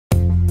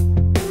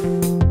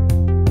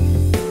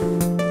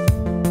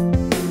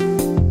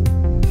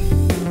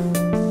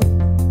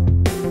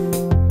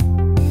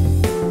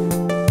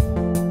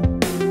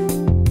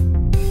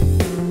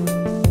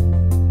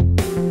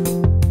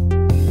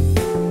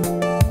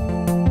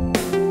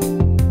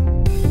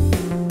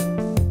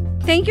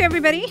Thank you,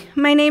 everybody.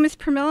 My name is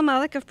Pramila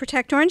Malik of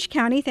Protect Orange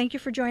County. Thank you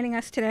for joining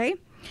us today.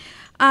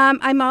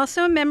 I'm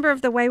also a member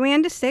of the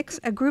Wayanda 6,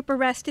 a group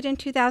arrested in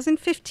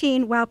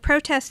 2015 while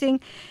protesting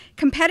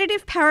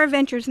Competitive Power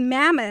Ventures'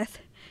 mammoth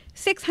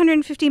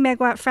 650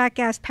 megawatt frack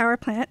gas power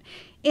plant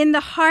in the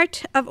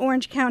heart of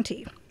Orange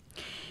County.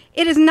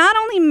 It is not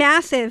only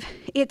massive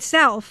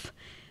itself,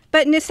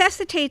 but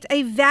necessitates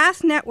a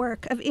vast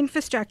network of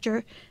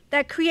infrastructure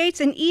that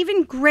creates an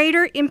even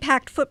greater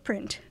impact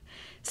footprint,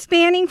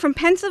 spanning from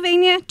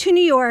Pennsylvania to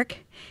New York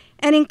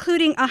and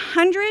including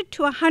 100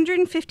 to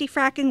 150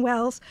 fracking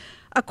wells,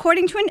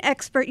 according to an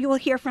expert you will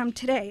hear from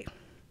today,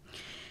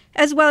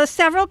 as well as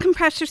several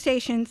compressor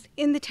stations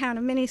in the town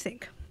of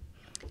Minisink,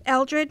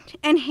 Eldred,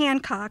 and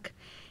Hancock,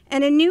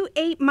 and a new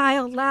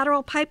 8-mile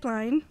lateral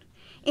pipeline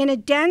in a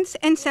dense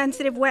and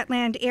sensitive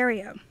wetland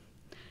area,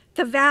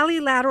 the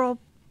Valley Lateral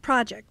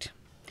Project,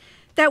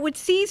 that would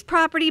seize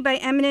property by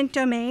eminent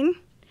domain,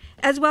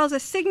 as well as a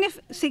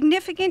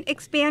significant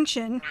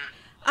expansion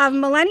of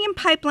Millennium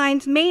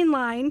Pipeline's main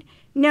line,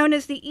 known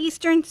as the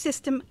Eastern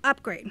System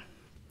Upgrade.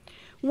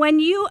 When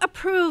you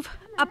approve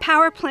a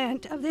power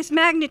plant of this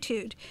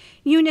magnitude,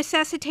 you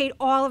necessitate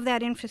all of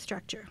that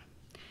infrastructure.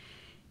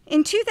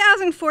 In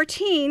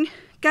 2014,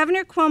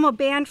 Governor Cuomo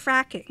banned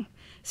fracking,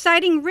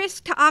 citing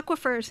risk to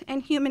aquifers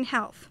and human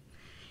health.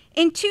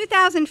 In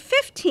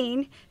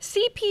 2015,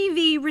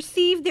 CPV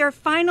received their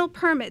final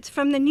permits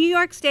from the New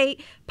York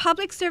State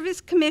Public Service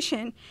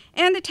Commission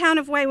and the town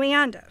of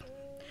Wayanda.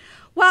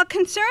 While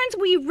concerns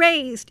we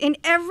raised in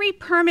every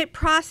permit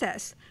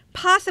process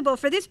possible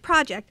for this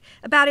project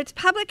about its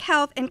public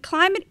health and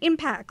climate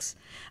impacts,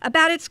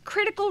 about its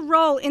critical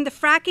role in the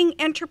fracking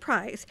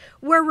enterprise,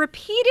 were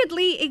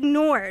repeatedly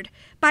ignored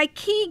by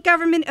key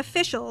government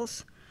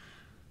officials,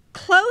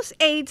 close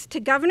aides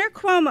to Governor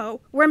Cuomo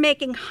were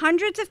making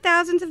hundreds of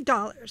thousands of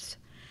dollars.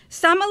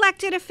 Some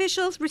elected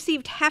officials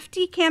received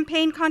hefty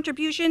campaign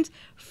contributions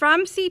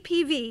from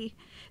CPV.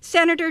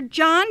 Senator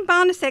John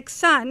Bonasek's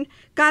son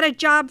got a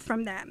job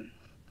from them.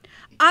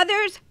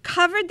 Others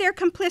covered their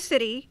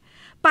complicity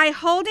by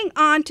holding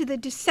on to the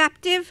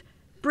deceptive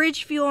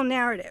bridge fuel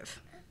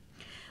narrative.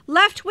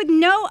 Left with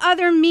no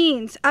other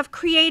means of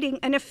creating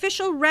an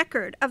official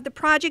record of the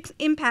project's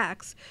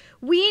impacts,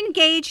 we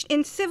engaged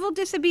in civil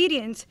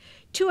disobedience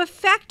to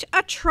effect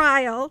a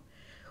trial,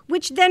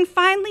 which then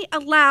finally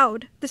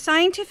allowed the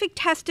scientific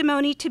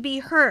testimony to be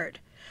heard,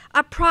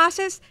 a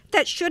process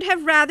that should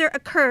have rather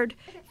occurred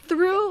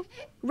through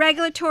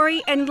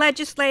regulatory and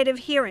legislative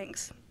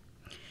hearings.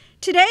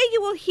 Today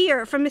you will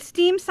hear from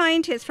esteemed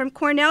scientists from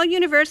Cornell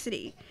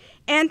University,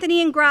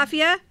 Anthony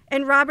Ingraffia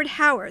and Robert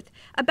Howarth,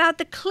 about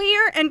the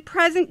clear and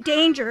present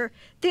danger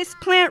this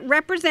plant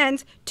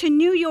represents to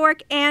New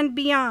York and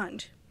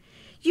beyond.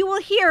 You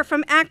will hear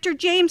from actor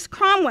James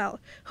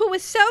Cromwell, who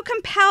was so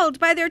compelled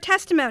by their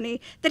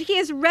testimony that he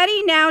is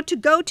ready now to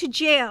go to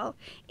jail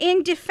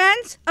in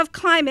defense of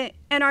climate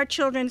and our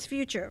children's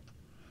future.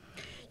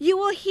 You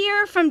will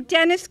hear from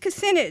Dennis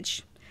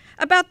Kucinich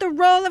about the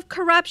role of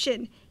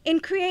corruption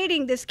in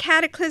creating this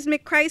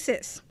cataclysmic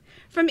crisis,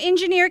 from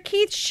engineer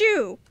Keith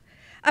Shue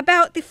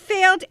about the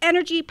failed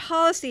energy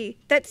policy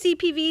that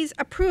CPV's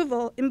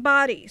approval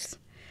embodies,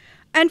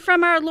 and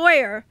from our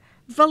lawyer,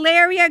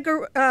 Valeria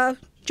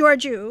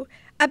Georgiou,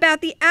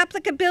 about the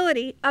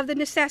applicability of the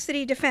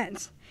necessity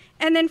defense.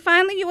 And then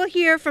finally, you will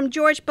hear from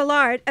George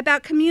Ballard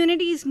about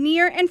communities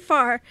near and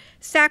far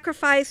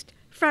sacrificed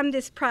from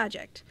this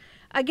project.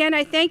 Again,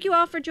 I thank you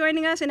all for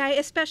joining us, and I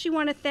especially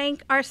want to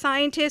thank our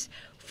scientists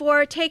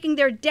for taking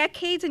their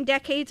decades and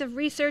decades of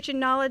research and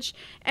knowledge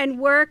and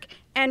work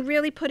and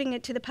really putting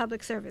it to the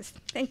public service.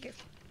 Thank you.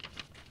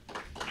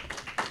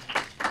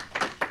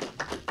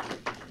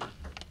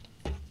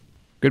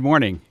 Good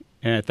morning,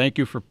 and thank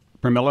you for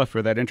Pramila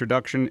for that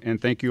introduction, and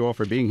thank you all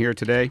for being here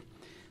today.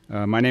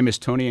 My name is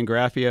Tony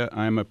Ingraffia.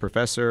 I'm a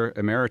professor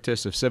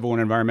emeritus of civil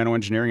and environmental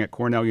engineering at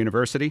Cornell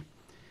University.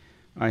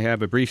 I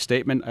have a brief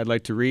statement I'd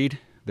like to read.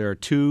 There are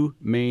two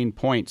main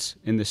points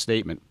in this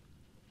statement.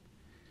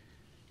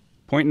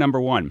 Point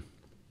number one,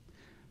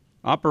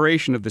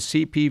 operation of the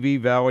CPV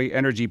Valley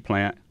Energy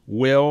Plant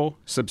will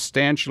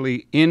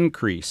substantially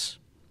increase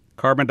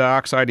carbon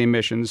dioxide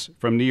emissions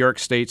from New York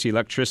State's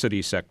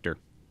electricity sector.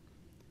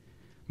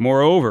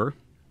 Moreover,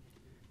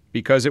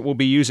 because it will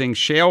be using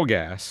shale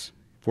gas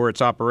for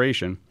its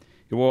operation,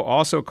 it will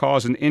also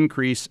cause an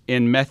increase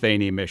in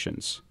methane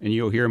emissions, and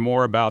you'll hear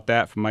more about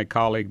that from my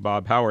colleague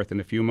Bob Howarth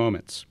in a few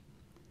moments.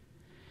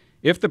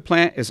 If the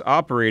plant is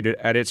operated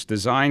at its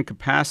design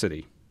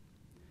capacity,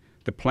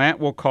 the plant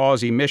will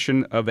cause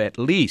emission of at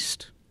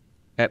least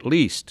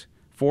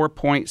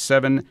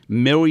 4.7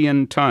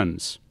 million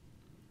tons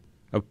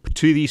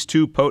to these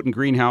two potent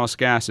greenhouse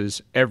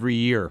gases every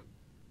year.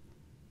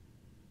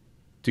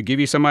 To give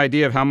you some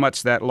idea of how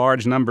much that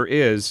large number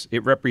is,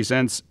 it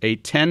represents a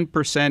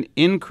 10%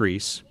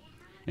 increase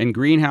in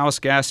greenhouse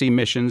gas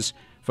emissions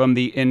from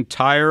the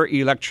entire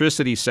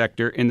electricity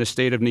sector in the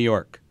state of New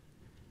York.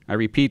 I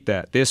repeat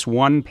that. This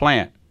one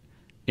plant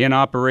in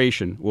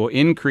operation will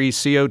increase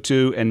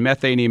CO2 and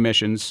methane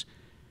emissions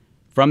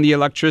from the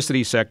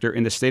electricity sector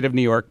in the state of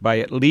New York by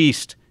at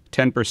least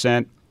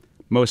 10%,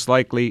 most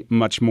likely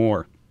much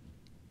more.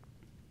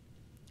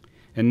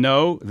 And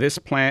no, this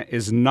plant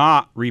is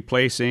not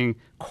replacing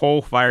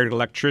coal-fired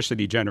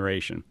electricity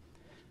generation.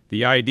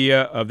 The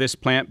idea of this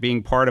plant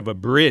being part of a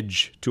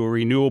bridge to a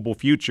renewable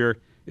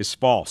future is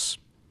false.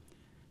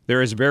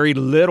 There is very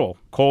little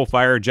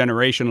coal-fired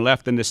generation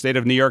left in the state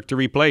of New York to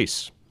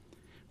replace.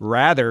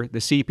 Rather, the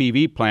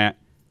CPV plant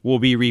will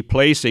be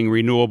replacing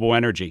renewable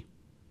energy.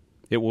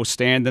 It will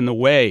stand in the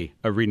way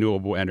of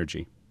renewable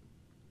energy.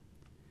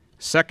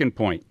 Second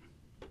point,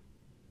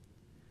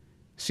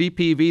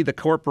 CPV, the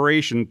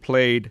corporation,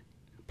 played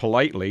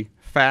politely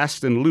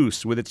fast and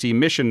loose with its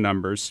emission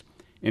numbers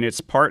in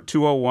its Part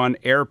 201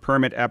 air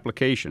permit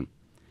application.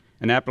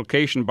 An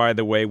application, by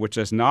the way, which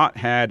has not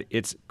had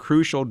its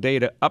crucial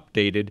data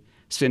updated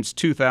since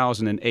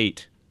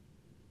 2008.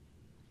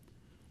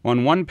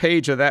 On one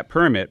page of that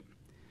permit,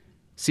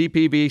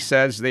 CPV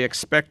says they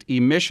expect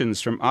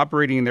emissions from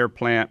operating their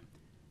plant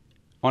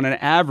on an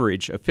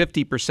average of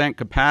 50%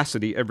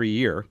 capacity every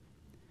year,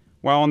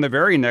 while on the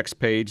very next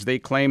page, they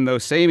claim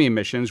those same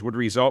emissions would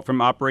result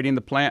from operating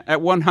the plant at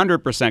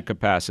 100%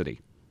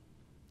 capacity.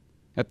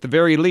 At the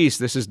very least,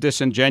 this is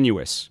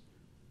disingenuous.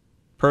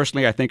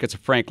 Personally, I think it's a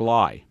frank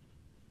lie.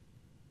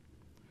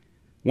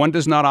 One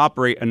does not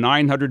operate a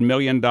 $900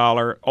 million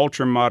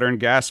ultra-modern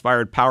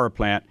gas-fired power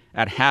plant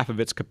at half of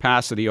its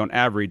capacity on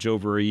average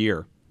over a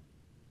year.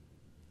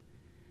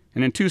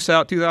 And in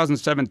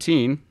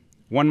 2017,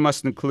 one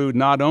must include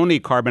not only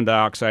carbon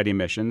dioxide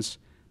emissions,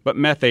 but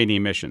methane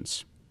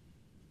emissions.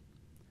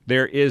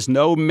 There is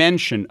no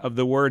mention of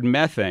the word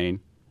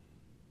methane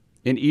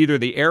in either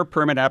the air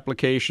permit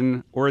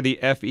application or the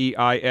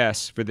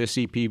FEIS for the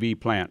CPV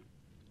plant.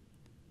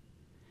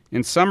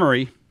 In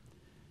summary,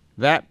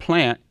 that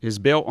plant is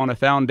built on a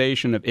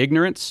foundation of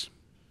ignorance,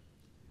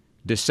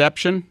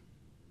 deception,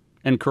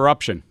 and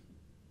corruption.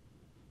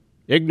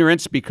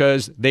 Ignorance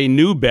because they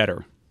knew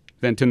better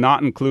than to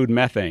not include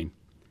methane.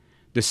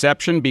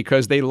 Deception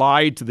because they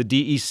lied to the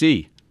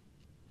DEC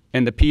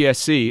and the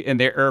PSC in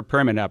their air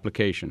permit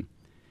application.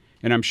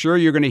 And I'm sure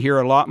you're going to hear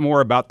a lot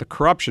more about the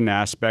corruption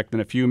aspect in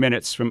a few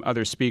minutes from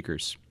other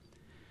speakers.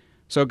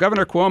 So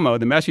Governor Cuomo,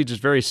 the message is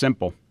very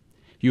simple.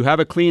 You have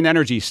a clean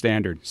energy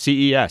standard,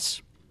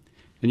 CES,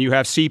 and you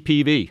have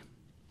CPV.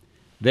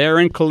 They're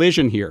in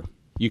collision here.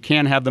 You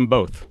can't have them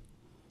both.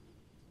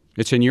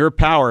 It's in your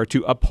power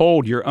to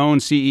uphold your own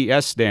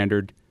CES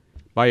standard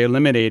by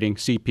eliminating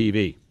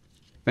CPV.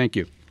 Thank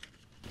you.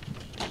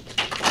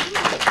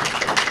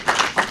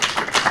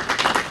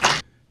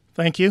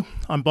 Thank you.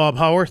 I'm Bob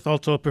Howarth,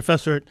 also a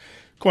professor at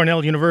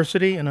Cornell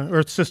University and an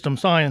Earth system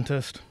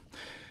scientist.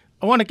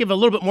 I want to give a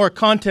little bit more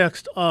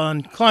context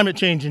on climate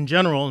change in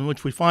general, in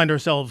which we find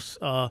ourselves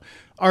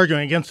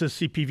arguing against this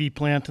CPV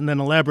plant, and then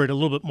elaborate a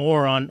little bit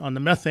more on the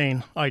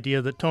methane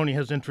idea that Tony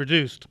has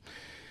introduced.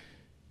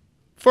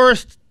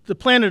 First, the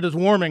planet is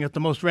warming at the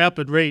most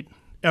rapid rate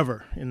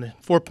ever in the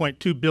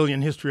 4.2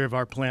 billion history of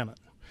our planet.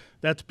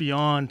 That's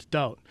beyond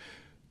doubt.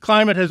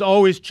 Climate has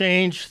always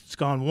changed. It's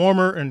gone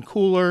warmer and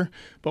cooler,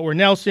 but we're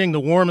now seeing the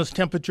warmest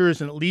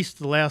temperatures in at least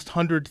the last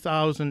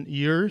 100,000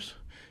 years.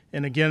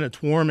 And again,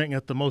 it's warming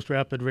at the most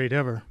rapid rate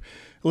ever.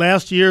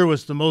 Last year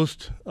was the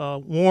most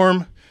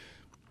warm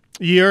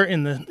year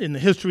in the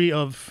history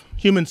of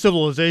human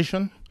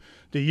civilization.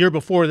 The year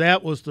before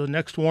that was the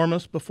next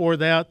warmest. Before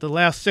that, the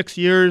last 6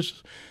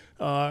 years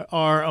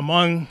are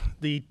among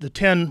the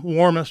 10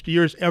 warmest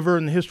years ever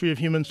in the history of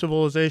human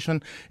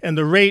civilization, and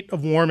the rate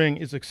of warming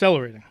is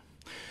accelerating.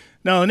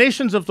 Now, the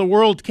nations of the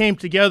world came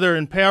together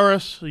in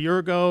Paris a year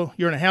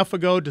and a half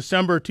ago,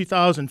 December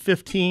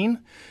 2015,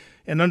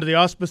 and under the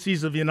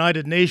auspices of the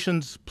United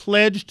Nations,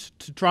 pledged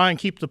to try and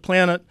keep the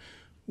planet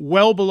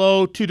well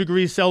below 2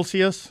 degrees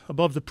Celsius,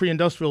 above the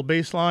pre-industrial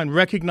baseline,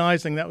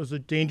 recognizing that was a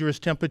dangerous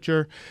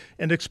temperature,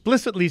 and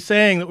explicitly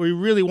saying that we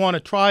really want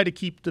to try to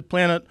keep the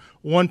planet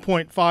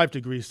 1.5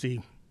 degrees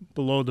C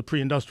below the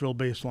pre-industrial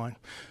baseline.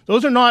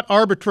 Those are not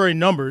arbitrary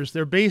numbers.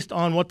 They're based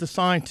on what the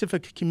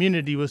scientific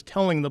community was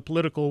telling the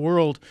political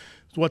world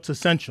is what's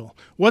essential.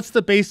 What's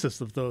the basis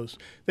of those?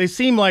 They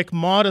seem like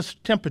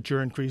modest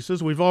temperature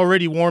increases. We've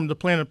already warmed the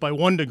planet by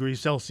 1 degree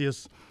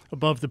Celsius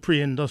above the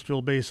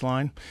pre-industrial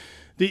baseline.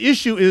 The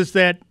issue is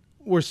that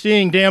we're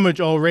seeing damage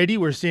already.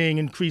 We're seeing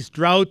increased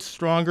droughts,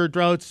 stronger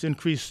droughts,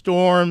 increased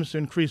storms,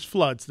 increased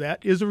floods.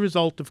 That is a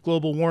result of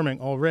global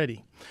warming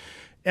already.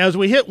 As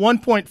we hit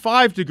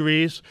 1.5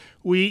 degrees,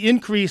 we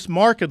increase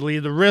markedly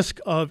the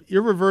risk of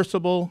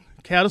irreversible,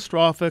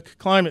 catastrophic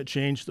climate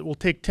change that will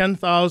take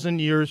 10,000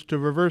 years to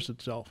reverse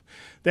itself.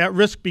 That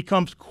risk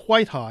becomes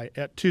quite high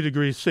at 2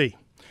 degrees C.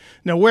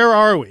 Now, where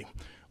are we?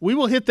 We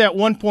will hit that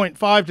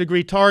 1.5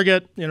 degree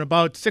target in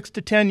about 6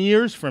 to 10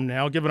 years from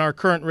now, given our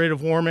current rate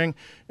of warming,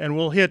 and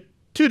we'll hit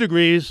 2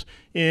 degrees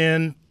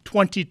in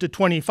 20 to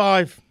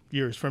 25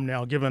 years from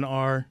now, given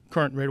our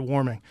current rate of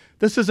warming.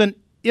 This is an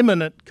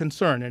imminent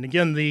concern. And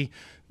again, the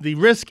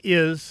risk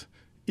is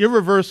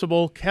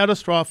irreversible,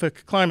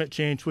 catastrophic climate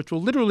change, which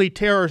will literally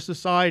tear our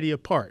society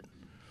apart.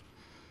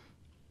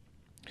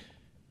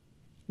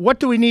 What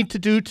do we need to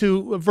do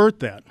to avert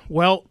that?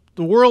 Well,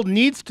 the world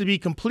needs to be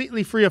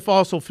completely free of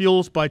fossil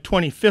fuels by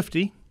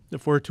 2050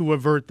 if we're to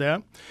avert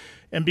that.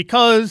 And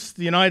because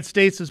the United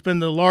States has been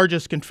the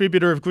largest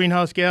contributor of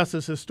greenhouse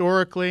gases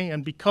historically,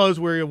 and because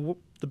we're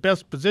the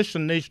best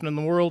positioned nation in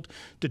the world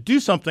to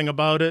do something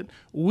about it,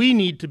 we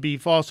need to be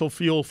fossil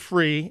fuel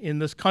free in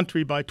this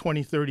country by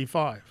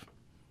 2035.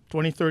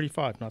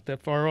 2035, not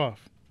that far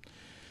off.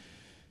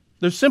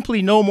 There's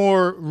simply no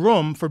more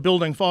room for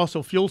building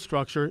fossil fuel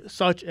structure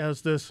such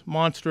as this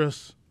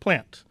monstrous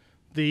plant.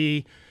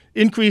 The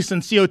increase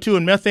in CO2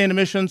 and methane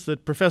emissions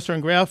that Professor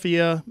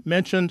Ingrafia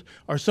mentioned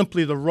are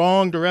simply the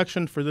wrong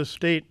direction for this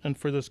state and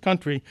for this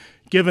country,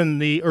 given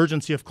the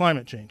urgency of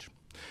climate change.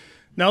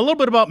 Now, a little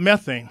bit about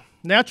methane.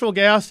 Natural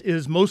gas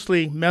is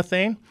mostly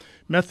methane.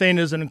 Methane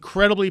is an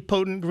incredibly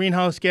potent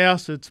greenhouse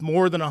gas. It's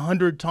more than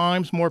 100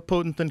 times more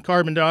potent than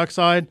carbon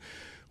dioxide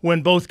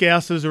when both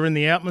gases are in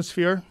the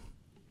atmosphere.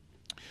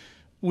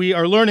 We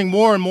are learning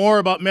more and more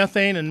about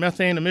methane and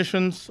methane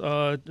emissions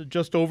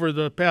just over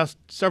the past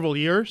several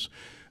years.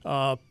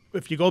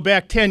 If you go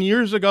back 10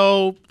 years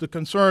ago, the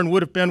concern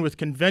would have been with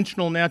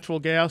conventional natural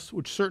gas,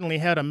 which certainly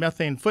had a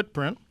methane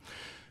footprint.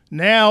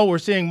 Now we're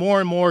seeing more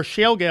and more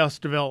shale gas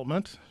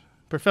development.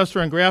 Professor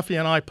Ingrafia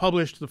and I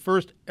published the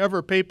first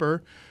ever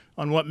paper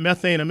on what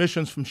methane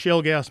emissions from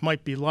shale gas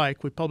might be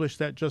like. We published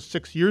that just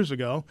 6 years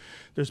ago.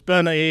 There's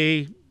been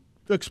an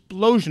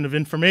explosion of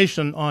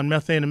information on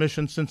methane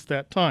emissions since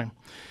that time.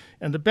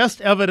 And the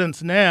best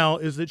evidence now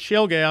is that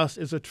shale gas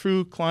is a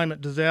true climate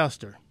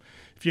disaster.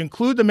 If you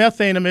include the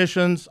methane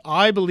emissions,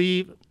 I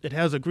believe it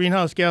has a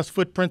greenhouse gas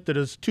footprint that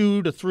is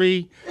 2 to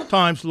 3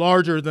 times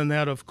larger than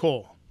that of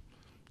coal.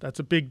 That's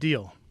a big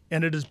deal.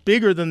 And it is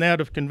bigger than that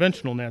of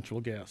conventional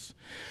natural gas.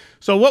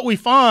 So what we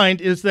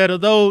find is that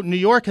although New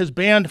York has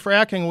banned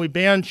fracking and we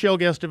banned shale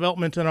gas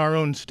development in our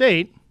own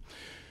state,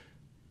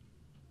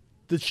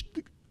 the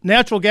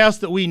natural gas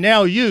that we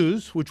now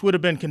use, which would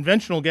have been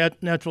conventional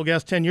natural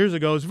gas 10 years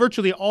ago, is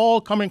virtually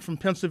all coming from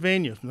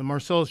Pennsylvania, from the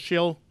Marcellus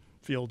shale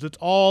fields. It's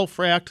all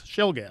fracked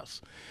shale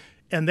gas.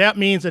 And that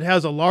means it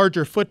has a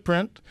larger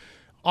footprint.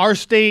 Our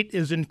state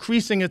is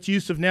increasing its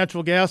use of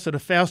natural gas at a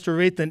faster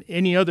rate than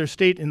any other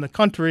state in the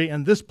country,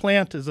 and this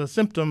plant is a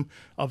symptom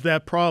of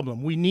that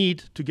problem. We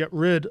need to get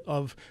rid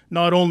of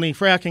not only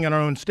fracking in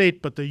our own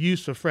state, but the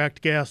use of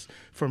fracked gas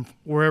from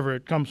wherever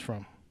it comes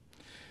from.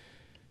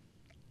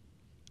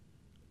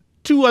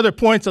 Two other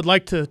points I'd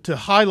like to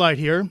highlight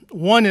here.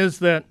 One is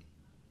that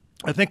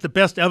I think the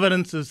best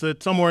evidence is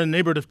that somewhere in the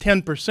neighborhood of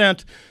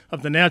 10%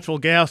 of the natural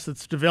gas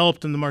that's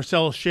developed in the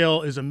Marcellus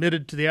Shale is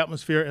emitted to the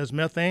atmosphere as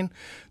methane.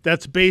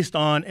 That's based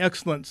on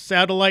excellent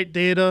satellite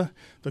data.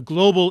 The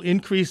global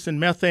increase in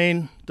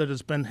methane that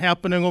has been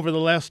happening over the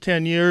last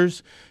 10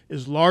 years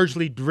is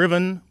largely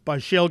driven by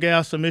shale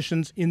gas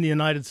emissions in the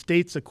United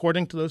States,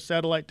 according to those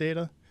satellite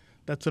data.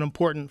 That's an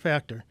important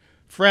factor.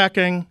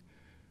 Fracking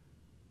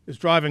is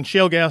driving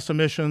shale gas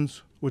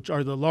emissions, which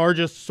are the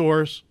largest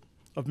source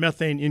of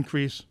methane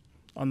increase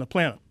on the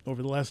planet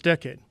over the last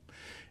decade.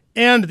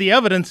 And the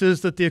evidence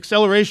is that the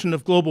acceleration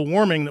of global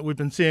warming that we've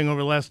been seeing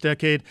over the last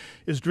decade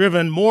is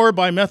driven more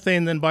by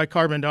methane than by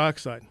carbon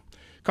dioxide.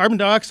 Carbon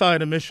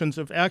dioxide emissions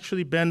have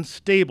actually been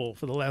stable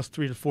for the last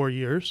 3 to 4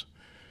 years.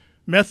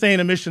 Methane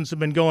emissions have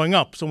been going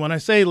up. So when I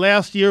say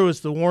last year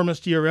was the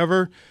warmest year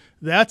ever,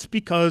 that's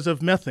because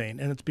of methane,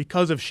 and it's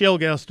because of shale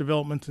gas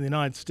development in the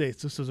United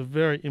States. This is a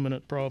very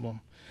imminent problem.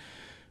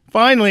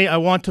 Finally, I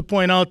want to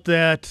point out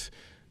that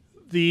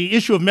the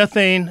issue of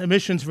methane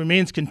emissions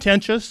remains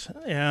contentious,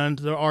 and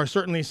there are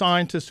certainly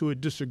scientists who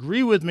would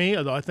disagree with me,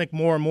 although I think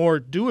more and more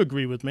do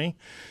agree with me.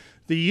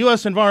 The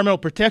U.S. Environmental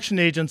Protection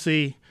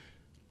Agency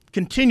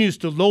continues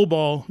to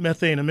lowball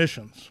methane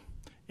emissions.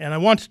 And I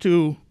want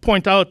to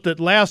point out that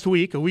last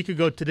week, a week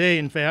ago today,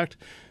 in fact,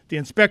 the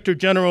Inspector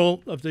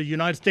General of the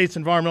United States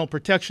Environmental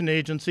Protection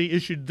Agency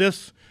issued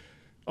this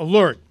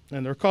alert.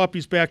 And there are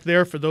copies back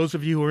there for those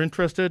of you who are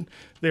interested.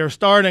 They are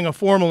starting a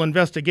formal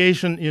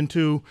investigation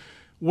into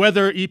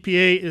whether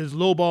EPA is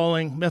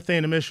lowballing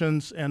methane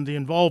emissions and the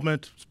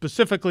involvement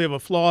specifically of a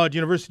flawed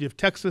University of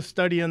Texas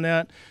study in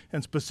that,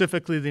 and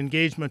specifically the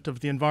engagement of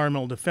the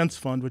Environmental Defense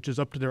Fund, which is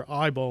up to their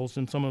eyeballs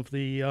in some of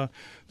the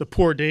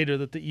poor data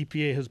that the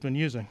EPA has been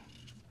using.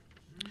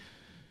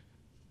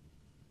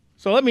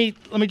 So let me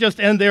just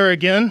end there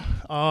again.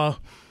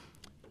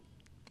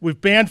 We've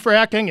banned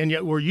fracking, and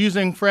yet we're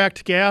using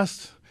fracked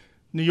gas.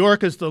 New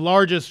York is the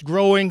largest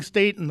growing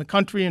state in the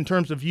country in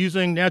terms of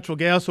using natural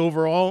gas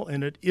overall,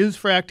 and it is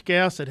fracked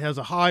gas. It has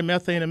a high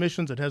methane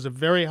emissions. It has a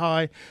very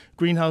high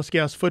greenhouse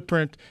gas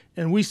footprint,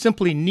 and we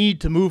simply need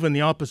to move in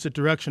the opposite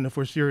direction if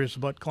we're serious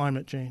about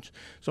climate change.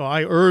 So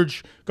I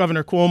urge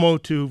Governor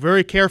Cuomo to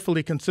very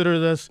carefully consider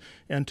this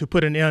and to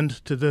put an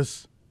end to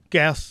this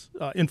gas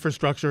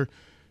infrastructure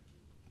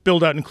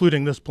build-out,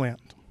 including this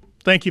plant.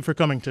 Thank you for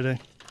coming today.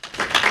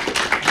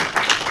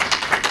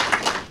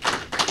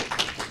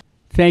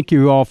 Thank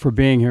you all for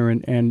being here,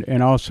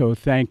 and also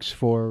thanks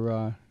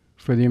for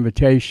the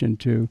invitation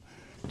to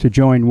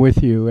join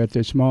with you at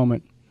this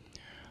moment.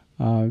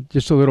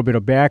 Just a little bit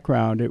of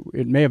background.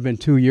 It may have been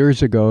 2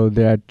 years ago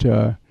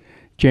that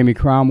James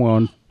Cromwell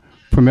and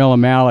Pramila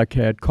Malik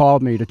had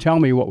called me to tell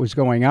me what was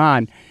going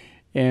on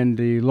in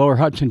the lower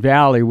Hudson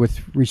Valley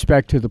with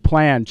respect to the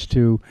plans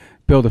to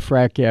build a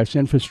frack gas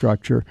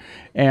infrastructure.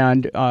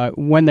 And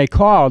when they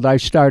called, I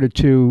started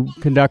to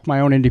conduct my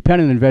own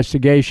independent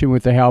investigation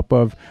with the help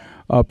of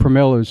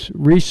Pramila's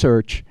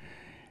research.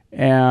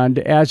 And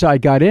as I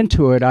got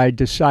into it, I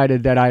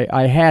decided that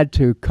I had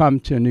to come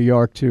to New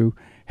York to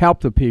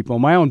help the people.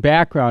 My own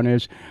background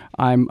is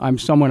I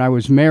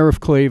was mayor of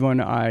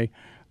Cleveland. I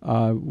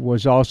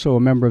was also a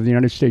member of the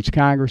United States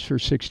Congress for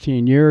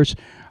 16 years.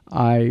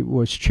 I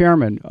was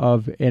chairman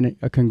of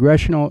a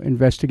congressional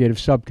investigative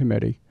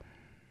subcommittee.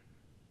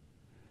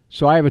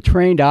 So I have a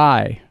trained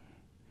eye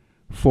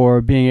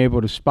for being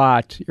able to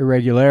spot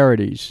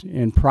irregularities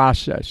in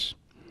process.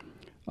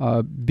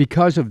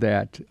 Because of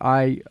that,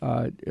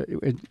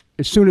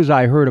 as soon as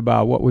I heard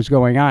about what was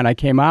going on, I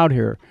came out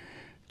here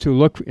to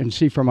look and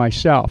see for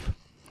myself.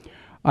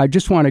 I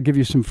just want to give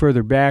you some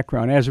further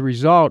background. As a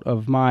result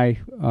of my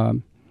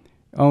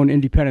own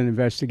independent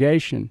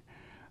investigation,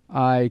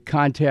 I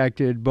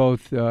contacted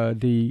both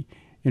the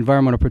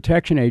Environmental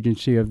Protection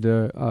Agency of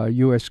the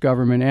U.S.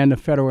 government and the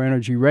Federal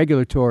Energy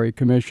Regulatory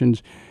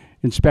Commission's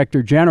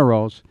Inspector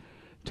Generals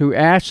to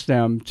ask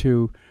them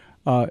to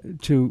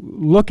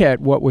look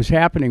at what was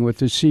happening with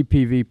the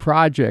CPV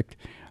project,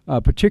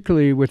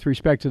 particularly with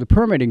respect to the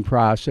permitting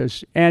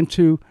process, and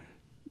to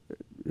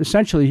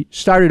essentially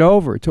start it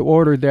over, to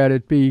order that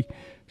it be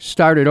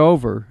started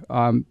over.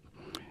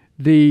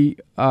 The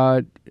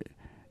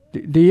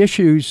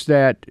issues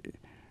that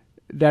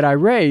I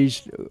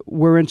raised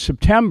were in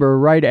September,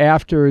 right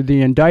after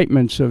the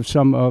indictments of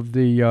some of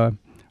the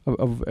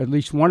of at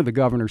least one of the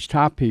governor's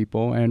top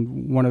people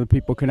and one of the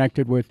people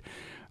connected with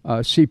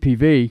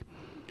CPV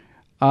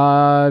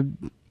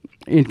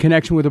in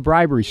connection with a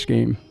bribery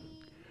scheme,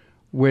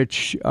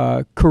 which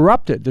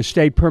corrupted the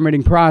state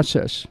permitting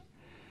process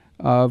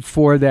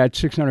for that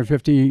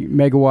 650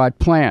 megawatt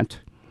plant.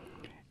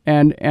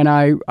 And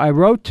I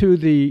wrote to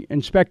the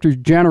Inspector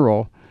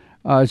General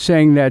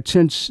saying that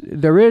since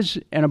there is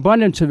an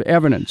abundance of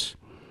evidence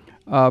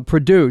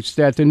produced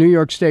that the New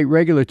York State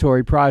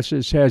regulatory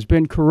process has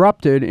been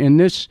corrupted in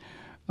this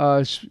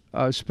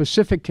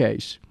specific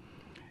case,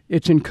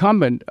 it's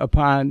incumbent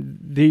upon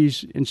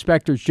these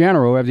inspectors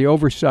general who have the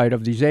oversight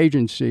of these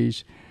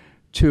agencies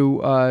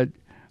to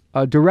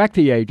direct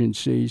the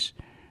agencies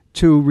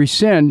to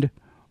rescind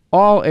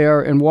all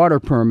air and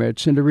water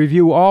permits and to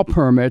review all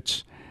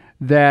permits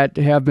that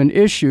have been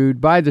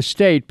issued by the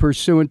state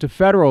pursuant to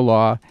federal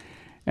law,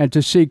 and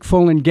to seek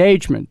full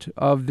engagement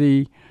of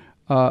the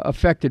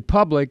affected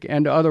public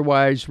and to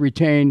otherwise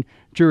retain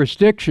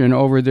jurisdiction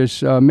over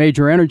this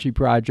major energy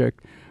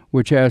project,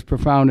 which has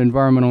profound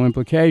environmental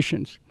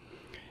implications.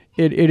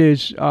 It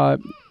is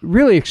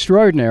really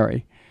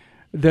extraordinary,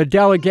 the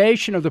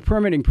delegation of the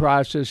permitting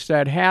process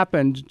that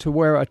happened to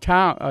where a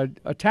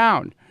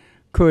town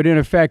could, in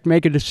effect,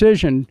 make a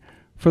decision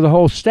for the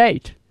whole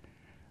state,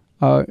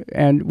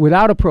 and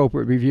without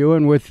appropriate review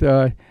and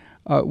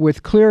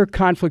with clear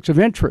conflicts of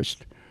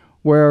interest,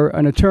 where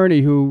an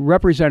attorney who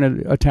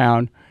represented a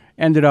town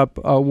ended up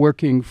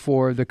working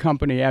for the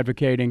company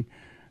advocating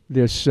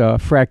this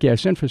frack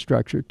gas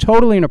infrastructure.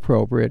 Totally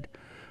inappropriate,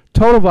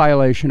 total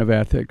violation of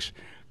ethics,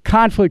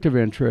 conflict of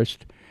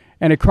interest,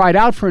 and it cried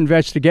out for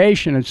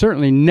investigation and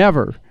certainly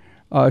never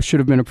should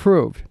have been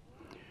approved.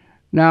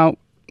 Now,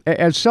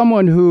 as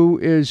someone who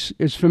is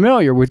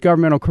familiar with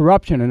governmental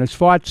corruption and has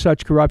fought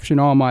such corruption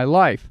all my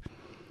life,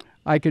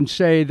 I can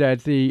say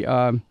that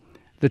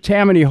the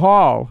Tammany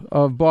Hall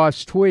of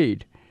Boss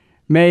Tweed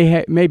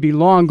may be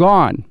long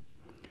gone,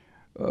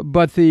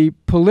 but the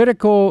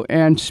political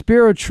and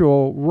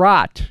spiritual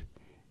rot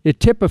it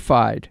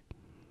typified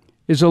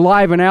is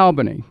alive in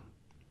Albany,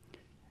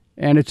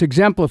 and it's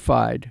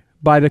exemplified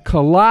by the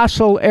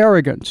colossal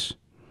arrogance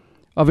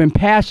of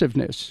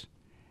impassiveness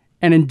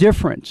and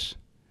indifference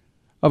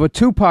of a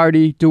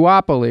two-party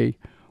duopoly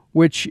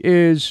which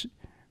is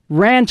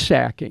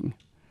ransacking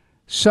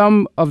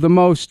some of the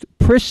most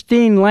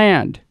pristine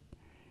land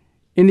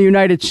in the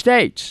United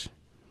States,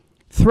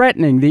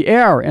 threatening the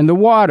air and the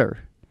water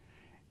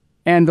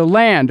and the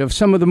land of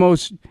some of the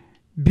most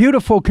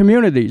beautiful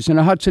communities in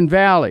the Hudson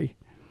Valley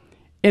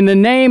in the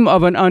name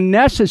of an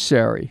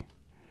unnecessary,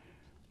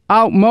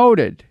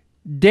 outmoded,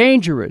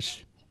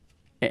 dangerous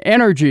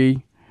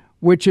energy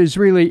which is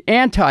really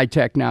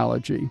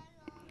anti-technology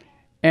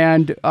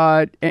and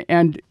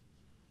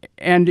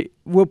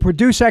will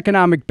produce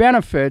economic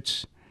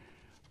benefits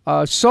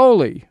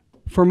solely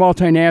for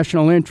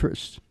multinational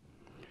interests.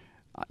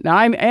 Now,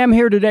 I am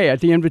here today at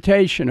the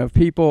invitation of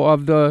people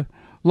of the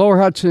Lower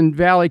Hudson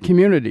Valley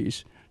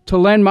communities to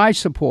lend my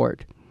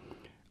support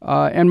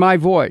and my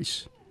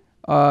voice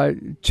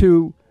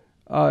to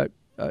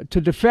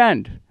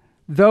defend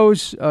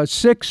those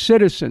 6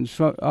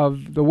 citizens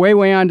of the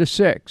Wayanda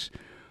 6,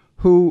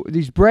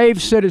 these brave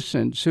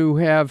citizens who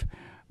have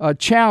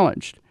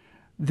challenged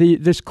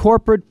this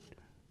corporate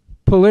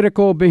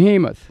political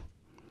behemoth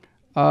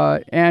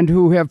and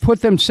who have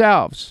put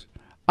themselves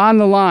on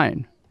the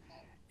line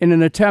in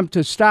an attempt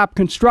to stop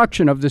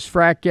construction of this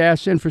frack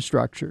gas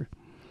infrastructure.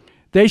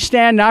 They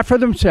stand not for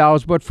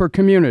themselves, but for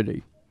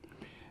community.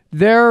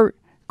 Their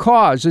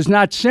cause is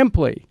not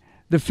simply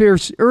the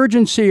fierce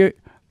urgency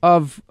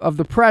of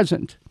the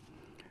present,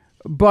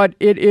 but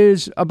it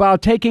is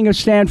about taking a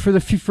stand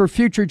for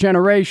future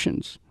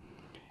generations.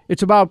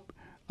 It's about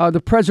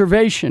the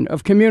preservation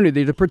of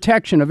community, the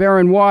protection of air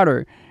and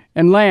water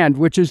and land,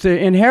 which is the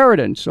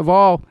inheritance of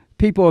all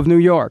people of New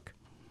York.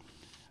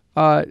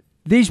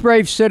 These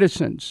brave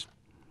citizens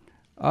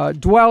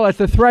dwell at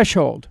the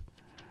threshold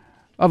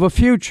of a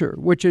future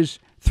which is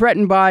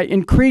threatened by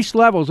increased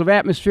levels of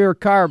atmospheric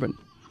carbon,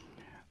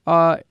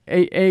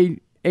 a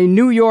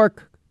New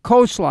York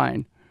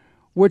coastline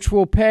which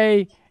will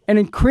pay an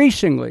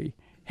increasingly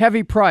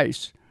heavy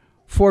price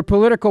for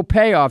political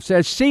payoffs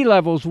as sea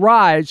levels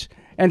rise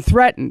and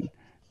threaten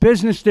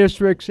business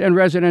districts and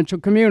residential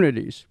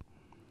communities.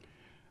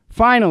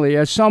 Finally,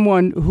 as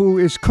someone who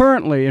is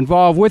currently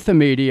involved with the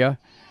media,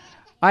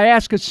 I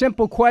ask a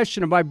simple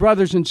question of my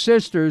brothers and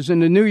sisters in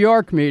the New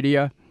York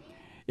media.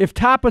 If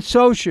top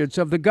associates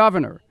of the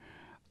governor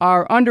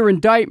are under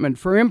indictment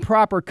for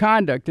improper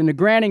conduct in the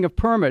granting of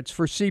permits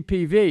for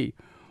CPV,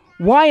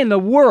 why in the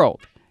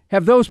world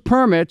have those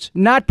permits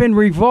not been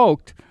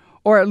revoked,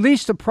 or at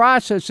least the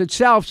process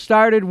itself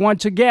started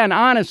once again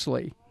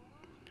honestly?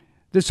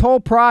 This whole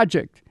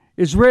project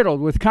is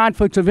riddled with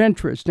conflicts of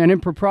interest and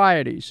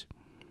improprieties.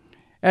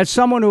 As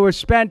someone who has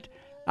spent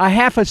a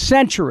half a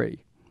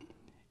century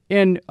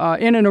in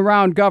and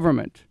around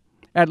government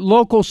at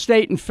local,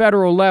 state, and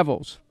federal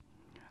levels,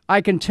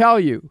 I can tell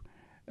you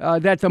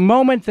that the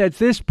moment that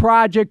this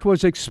project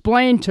was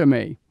explained to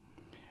me,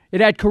 it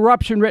had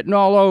corruption written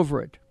all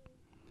over it.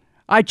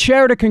 I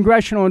chaired a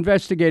congressional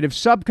investigative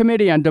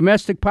subcommittee on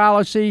domestic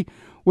policy,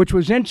 which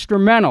was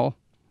instrumental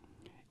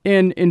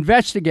in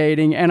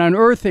investigating and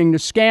unearthing the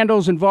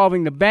scandals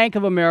involving the Bank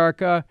of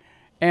America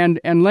and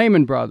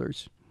Lehman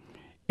Brothers.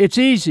 It's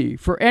easy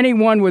for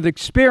anyone with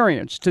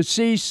experience to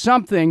see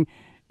something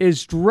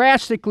is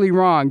drastically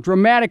wrong,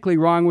 dramatically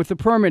wrong with the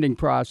permitting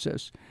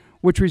process,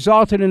 which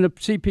resulted in the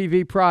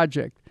CPV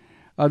project,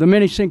 the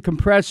mini-sink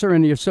compressor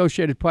and the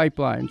associated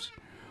pipelines.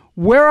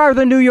 Where are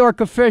the New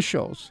York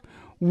officials?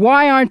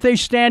 Why aren't they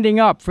standing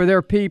up for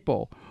their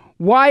people?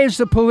 Why is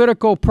the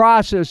political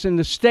process in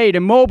the state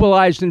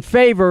immobilized in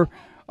favor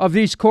of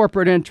these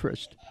corporate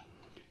interests?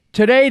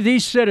 Today,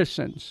 these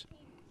citizens,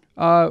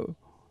 and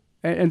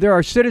there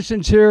are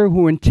citizens here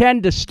who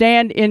intend to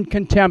stand in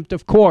contempt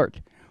of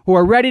court, who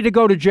are ready to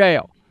go to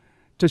jail,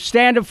 to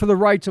stand up for the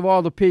rights of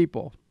all the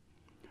people.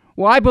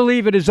 Well, I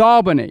believe it is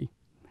Albany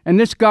and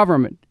this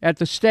government at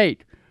the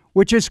state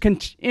which is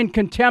in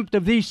contempt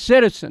of these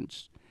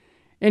citizens,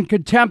 in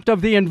contempt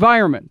of the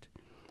environment,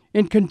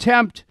 in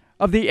contempt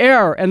of the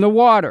air and the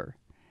water,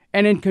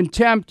 and in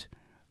contempt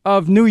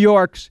of New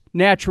York's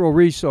natural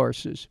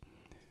resources.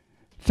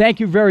 Thank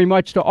you very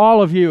much to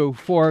all of you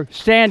for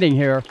standing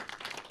here,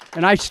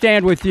 and I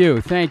stand with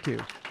you. Thank you.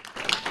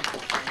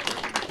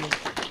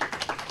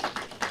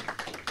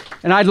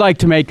 And I'd like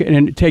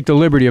to take the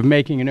liberty of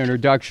making an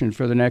introduction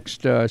for the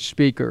next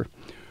speaker,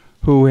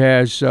 who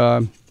has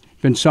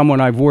been someone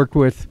I've worked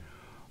with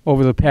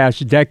over the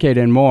past decade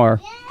and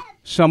more,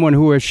 someone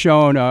who has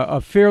shown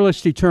a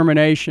fearless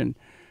determination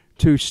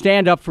to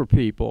stand up for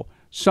people,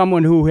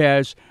 someone who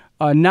has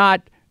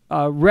not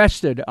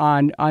rested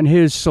on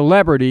his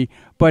celebrity,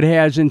 but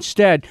has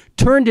instead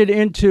turned it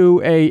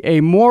into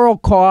a moral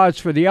cause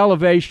for the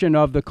elevation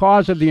of the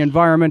cause of the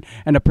environment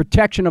and the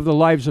protection of the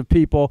lives of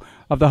people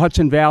of the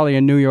Hudson Valley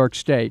and New York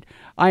State.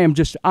 I am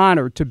just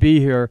honored to be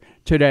here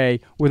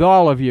today with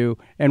all of you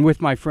and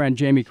with my friend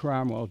James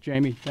Cromwell.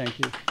 Jamie, thank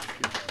you.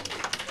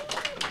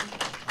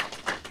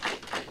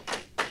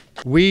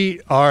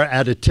 We are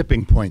at a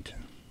tipping point.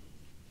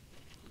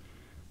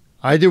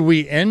 Either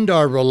we end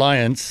our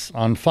reliance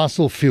on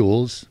fossil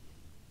fuels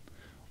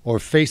or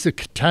face a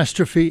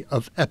catastrophe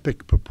of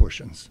epic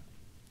proportions,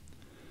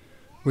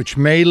 which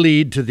may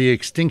lead to the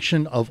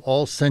extinction of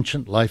all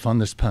sentient life on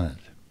this planet.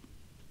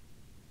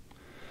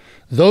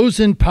 Those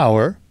in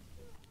power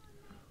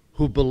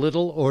who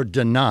belittle or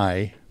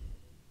deny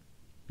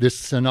this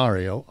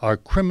scenario are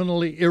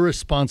criminally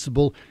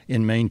irresponsible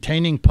in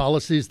maintaining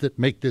policies that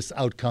make this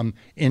outcome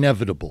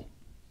inevitable.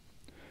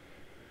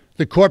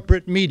 The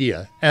corporate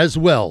media, as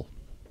well,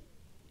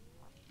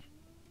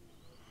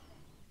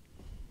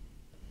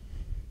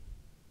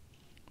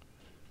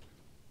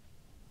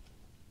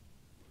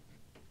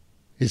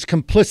 is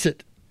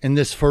complicit in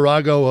this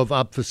farrago of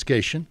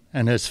obfuscation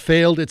and has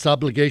failed its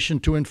obligation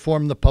to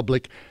inform the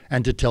public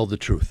and to tell the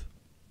truth.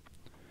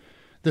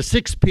 The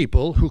 6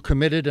 people who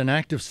committed an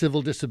act of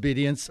civil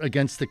disobedience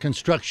against the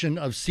construction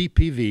of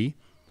CPV,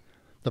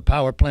 the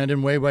power plant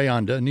in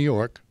Wawayanda, New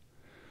York,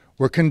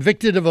 were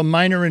convicted of a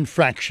minor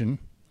infraction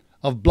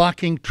of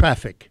blocking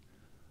traffic,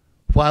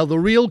 while the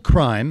real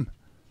crime,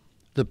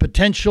 the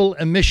potential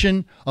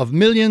emission of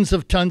millions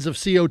of tons of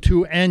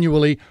CO2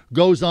 annually,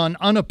 goes on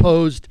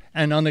unopposed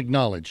and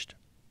unacknowledged.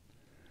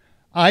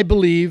 I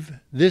believe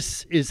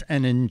this is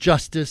an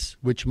injustice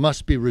which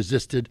must be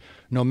resisted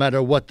no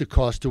matter what the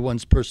cost to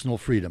one's personal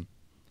freedom.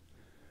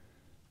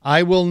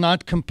 I will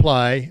not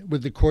comply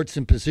with the court's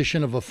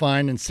imposition of a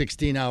fine and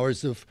 16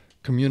 hours of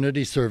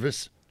community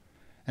service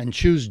and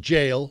choose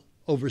jail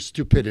over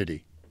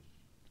stupidity.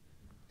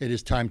 It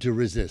is time to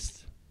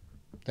resist.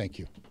 Thank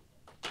you.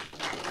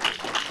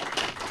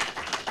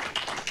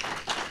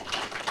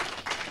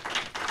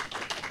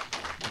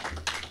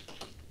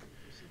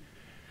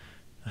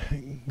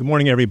 Good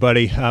morning,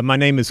 everybody. My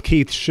name is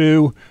Keith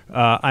Hsu.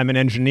 I'm an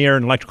engineer,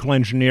 an electrical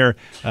engineer,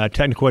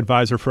 technical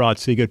advisor for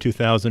Otsego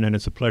 2000, and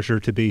it's a pleasure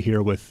to be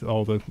here with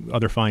all the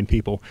other fine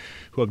people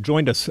who have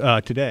joined us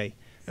today.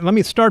 And let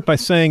me start by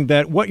saying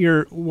that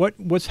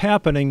what's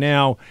happening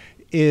now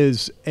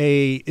is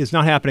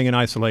not happening in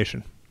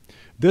isolation.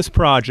 This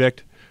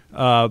project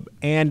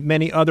and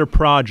many other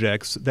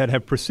projects that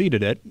have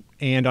preceded it,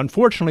 and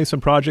unfortunately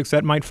some projects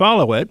that might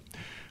follow it,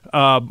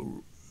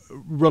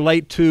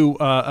 relate to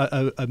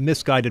a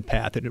misguided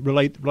path. It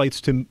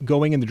relates to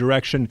going in the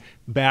direction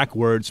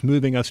backwards,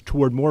 moving us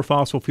toward more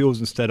fossil fuels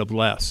instead of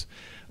less.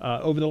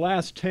 Over the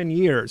last 10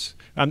 years,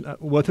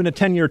 within a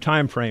 10-year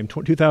time frame,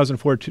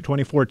 2004 to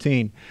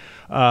 2014,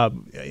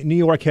 New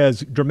York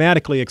has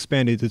dramatically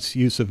expanded its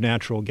use of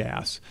natural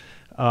gas.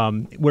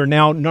 We're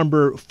now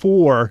number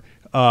 4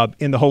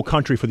 in the whole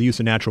country for the use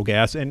of natural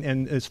gas,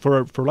 and as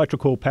for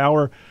electrical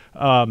power,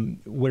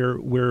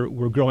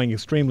 we're growing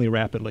extremely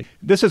rapidly.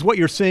 This is what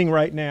you're seeing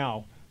right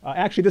now.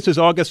 Actually, this is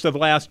August of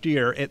last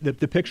year.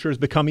 The picture has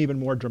become even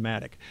more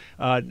dramatic.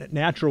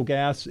 Natural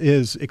gas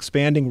is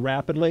expanding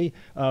rapidly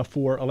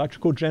for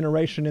electrical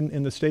generation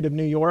in the state of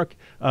New York.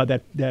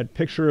 That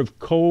picture of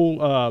coal,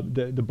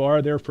 the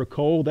bar there for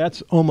coal,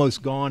 that's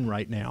almost gone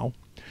right now.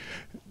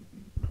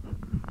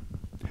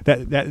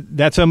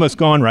 That's almost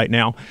gone right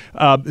now.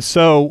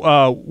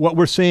 So what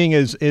we're seeing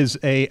is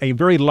a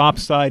very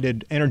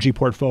lopsided energy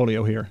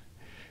portfolio here.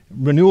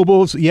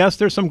 Renewables, yes,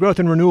 there's some growth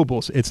in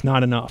renewables. It's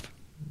not enough.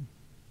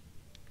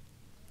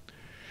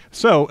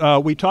 So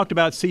we talked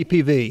about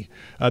CPV,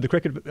 the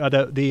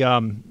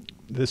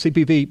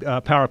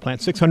CPV power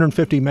plant,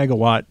 650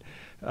 megawatt.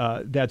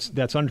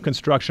 That's under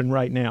construction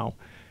right now.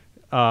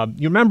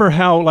 You remember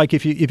how, like,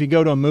 if you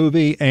go to a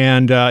movie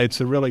and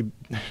it's a really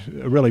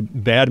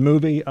bad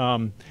movie,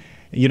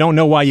 you don't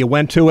know why you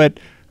went to it,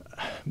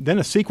 then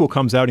a sequel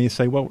comes out and you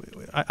say, well,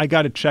 I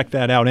got to check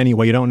that out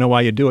anyway. You don't know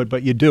why you do it,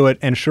 but you do it,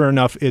 and sure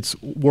enough, it's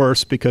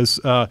worse because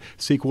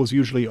sequels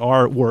usually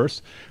are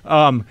worse.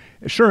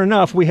 Sure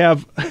enough, we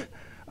have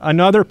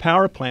another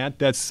power plant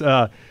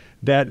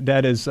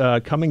that is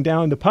coming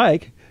down the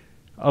pike.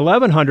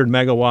 1,100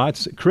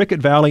 megawatts, Cricket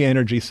Valley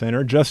Energy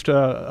Center, just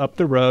up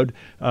the road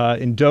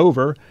in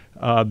Dover,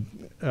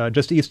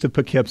 just east of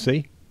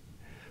Poughkeepsie.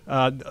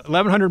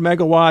 1,100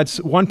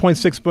 megawatts,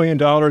 $1.6 billion.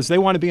 They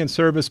want to be in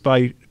service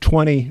by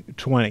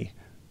 2020,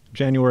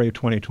 January of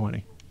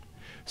 2020.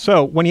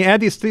 So when you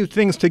add these two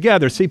things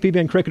together, CPV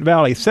and Cricket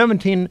Valley,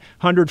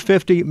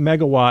 1,750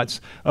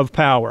 megawatts of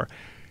power.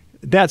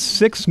 That's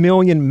 6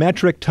 million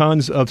metric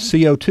tons of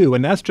CO2,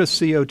 and that's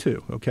just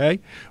CO2, okay?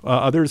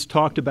 Others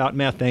talked about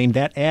methane.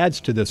 That adds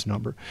to this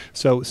number.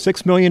 So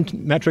 6 million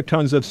metric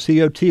tons of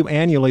CO2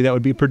 annually that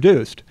would be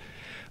produced.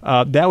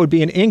 That would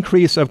be an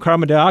increase of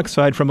carbon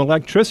dioxide from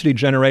electricity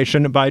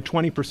generation by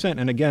 20%.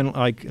 And again,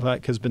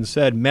 like has been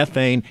said,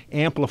 methane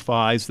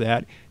amplifies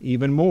that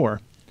even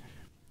more.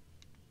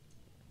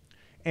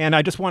 And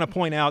I just want to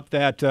point out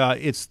that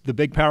it's the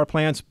big power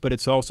plants, but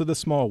it's also the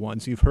small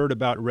ones. You've heard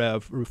about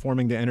REV,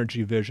 Reforming the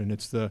Energy Vision.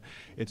 It's the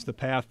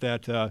path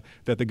that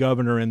the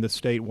governor and the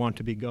state want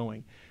to be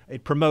going.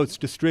 It promotes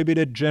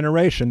distributed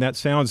generation. That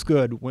sounds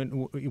good.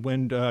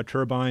 Wind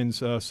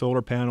turbines,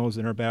 solar panels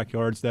in our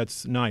backyards.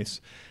 That's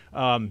nice.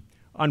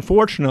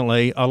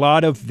 Unfortunately, a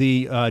lot of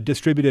the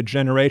distributed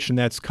generation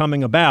that's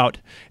coming about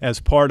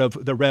as part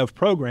of the REV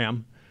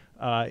program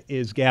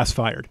is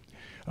gas-fired.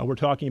 We're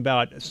talking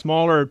about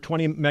smaller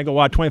 20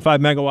 megawatt,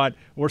 25 megawatt,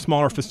 or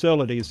smaller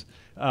facilities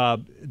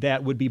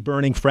that would be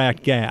burning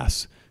fracked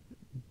gas.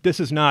 This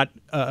is not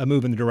a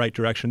move in the right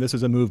direction. This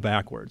is a move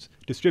backwards.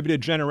 Distributed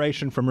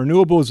generation from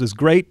renewables is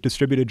great.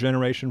 Distributed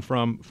generation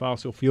from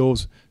fossil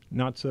fuels,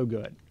 not so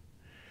good.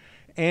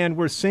 And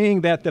we're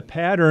seeing that the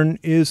pattern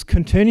is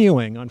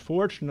continuing.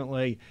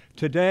 Unfortunately,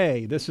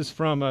 today, this is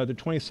from the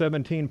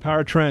 2017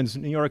 Power Trends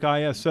New York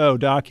ISO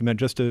document,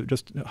 just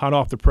hot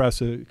off the press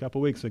a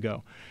couple weeks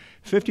ago.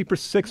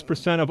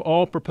 56% of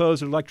all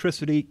proposed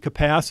electricity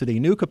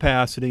capacity, new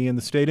capacity in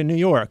the state of New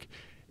York,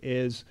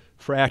 is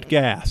fracked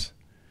gas.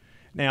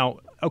 Now,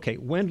 okay,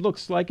 wind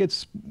looks like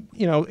it's,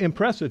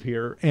 impressive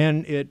here,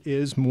 and it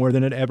is more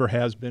than it ever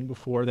has been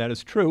before. That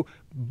is true.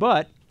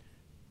 But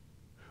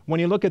when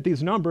you look at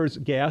these numbers,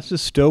 gas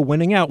is still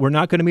winning out. We're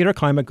not going to meet our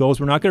climate goals.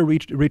 We're not going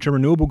to reach our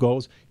renewable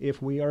goals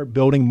if we are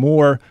building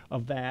more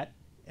of that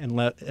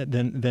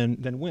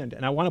than wind.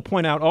 And I want to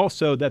point out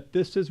also that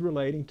this is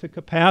relating to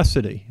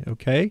capacity,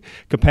 okay?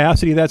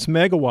 Capacity, that's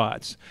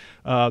megawatts.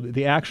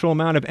 The actual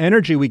amount of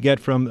energy we get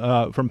from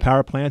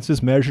power plants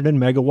is measured in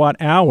megawatt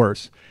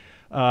hours.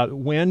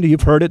 Wind,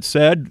 you've heard it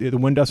said, the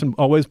wind doesn't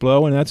always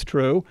blow, and that's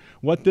true.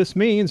 What this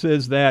means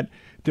is that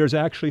there's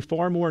actually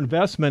far more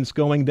investments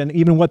going than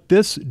even what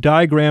this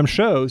diagram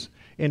shows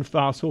in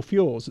fossil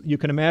fuels. You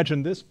can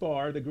imagine this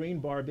bar, the green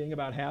bar, being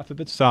about half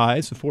of its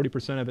size,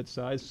 40% of its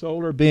size,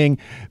 solar being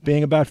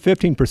about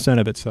 15%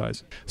 of its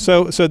size.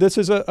 So this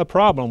is a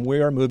problem.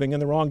 We are moving in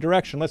the wrong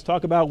direction. Let's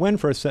talk about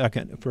wind for a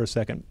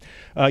second.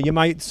 You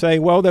might say,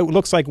 well, that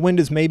looks like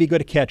wind is maybe going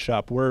to catch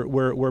up.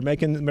 We're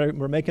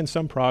making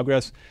some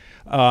progress.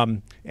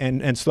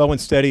 And slow and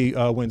steady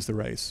wins the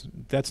race.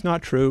 That's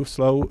not true.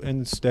 Slow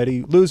and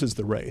steady loses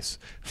the race.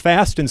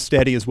 Fast and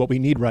steady is what we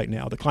need right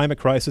now. The climate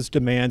crisis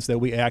demands that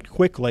we act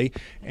quickly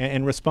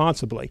and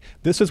responsibly.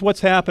 This is what's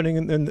happening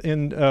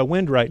in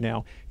wind right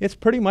now. It's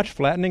pretty much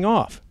flattening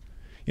off.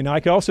 You know, I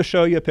could also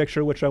show you a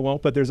picture, which I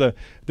won't, but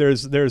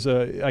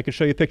I could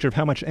show you a picture of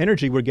how much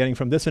energy we're getting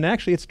from this, and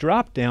actually it's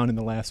dropped down in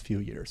the last few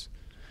years.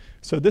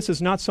 So this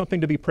is not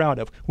something to be proud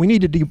of. We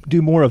need to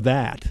do more of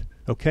that.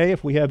 Okay,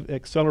 if we have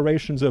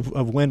accelerations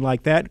of wind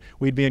like that,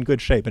 we'd be in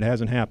good shape. It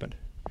hasn't happened.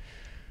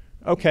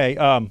 Okay,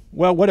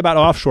 well, what about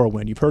offshore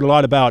wind? You've heard a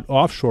lot about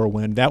offshore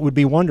wind. That would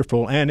be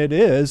wonderful, and it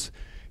is,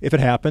 if it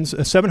happens.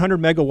 700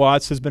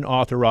 megawatts has been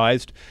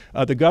authorized.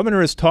 The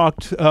governor has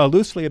talked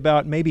loosely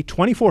about maybe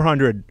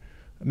 2,400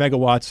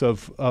 megawatts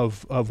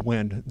of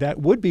wind. That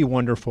would be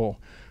wonderful.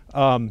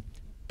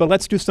 But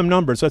let's do some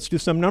numbers. Let's do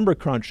some number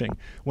crunching.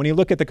 When you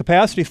look at the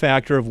capacity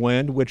factor of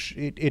wind, which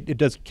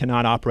it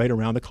cannot operate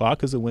around the clock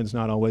because the wind's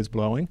not always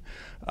blowing,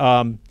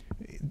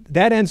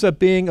 that ends up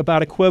being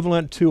about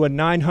equivalent to a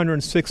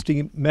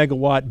 960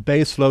 megawatt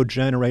baseload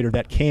generator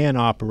that can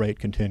operate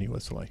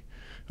continuously.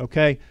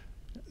 Okay,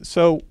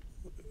 so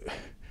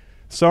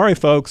sorry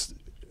folks,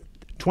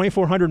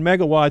 2,400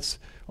 megawatts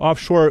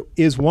offshore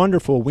is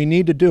wonderful. We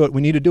need to do it.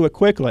 We need to do it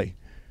quickly.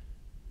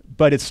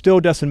 But it still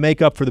doesn't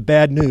make up for the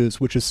bad news,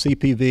 which is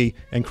CPV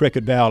and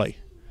Cricket Valley.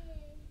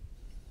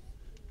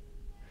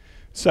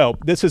 So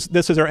this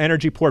is our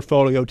energy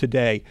portfolio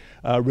today: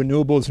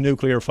 renewables,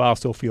 nuclear,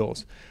 fossil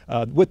fuels.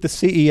 With the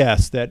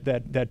CES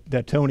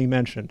that Tony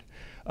mentioned,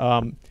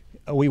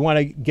 we want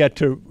to get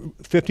to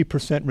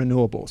 50%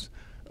 renewables.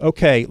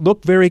 Okay,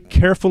 look very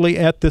carefully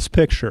at this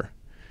picture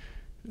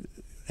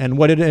and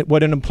what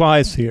it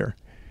implies here.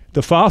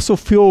 The fossil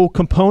fuel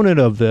component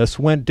of this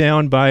went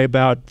down by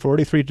about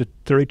 43 to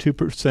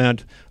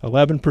 32%,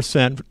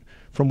 11%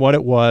 from what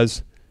it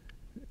was.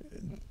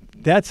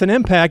 That's an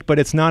impact, but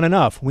it's not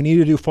enough. We need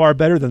to do far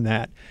better than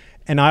that.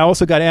 And I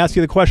also got to ask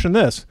you the question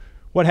this: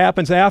 what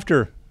happens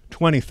after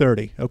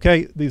 2030?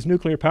 Okay, these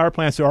nuclear power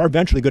plants are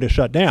eventually going to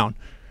shut down.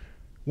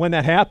 When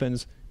that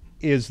happens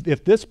is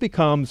if this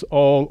becomes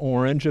all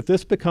orange, if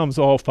this becomes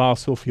all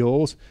fossil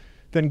fuels,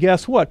 then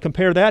guess what?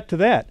 Compare that to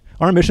that.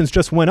 Our emissions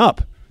just went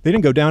up. They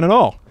didn't go down at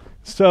all.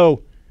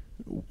 So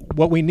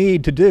what we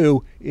need to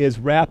do is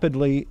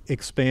rapidly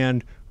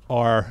expand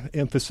our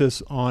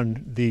emphasis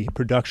on the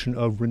production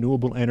of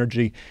renewable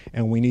energy,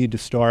 and we need to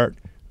start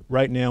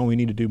right now. We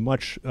need to do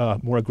much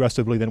more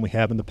aggressively than we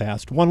have in the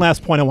past. One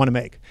last point I want to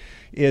make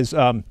is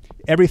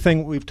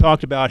everything we've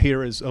talked about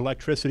here is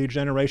electricity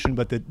generation,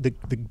 but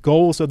the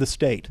goals of the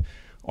state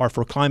are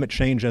for climate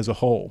change as a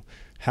whole.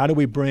 How do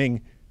we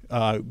bring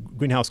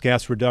greenhouse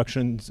gas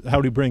reductions, how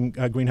do we bring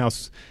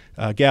greenhouse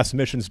gas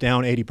emissions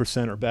down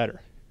 80% or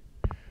better?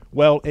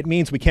 Well, it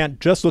means we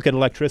can't just look at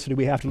electricity.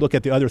 We have to look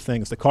at the other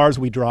things: the cars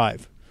we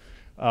drive,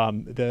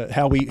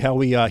 how we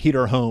heat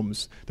our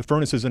homes, the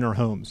furnaces in our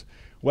homes.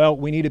 Well,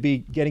 we need to be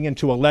getting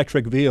into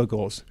electric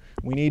vehicles.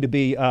 We need to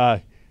be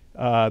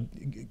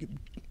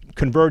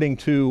converting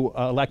to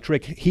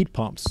electric heat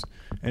pumps.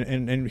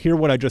 And hear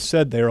what I just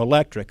said there: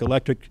 electric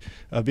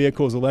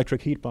vehicles,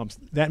 electric heat pumps.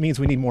 That means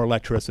we need more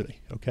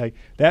electricity. Okay,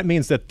 that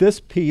means that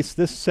this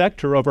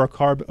sector of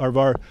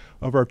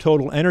our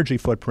total energy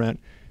footprint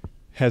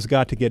has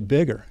got to get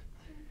bigger.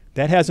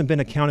 That hasn't been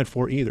accounted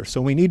for either. So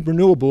we need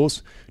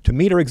renewables to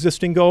meet our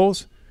existing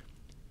goals.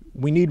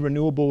 We need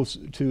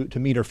renewables to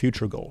meet our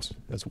future goals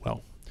as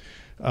well.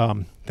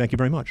 Thank you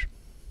very much.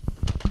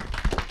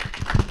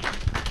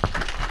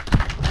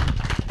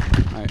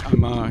 Hi,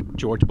 I'm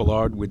George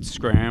Ballard with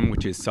SCRAM,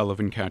 which is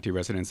Sullivan County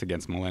Residents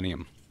Against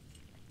Millennium.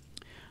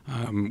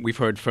 We've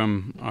heard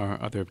from our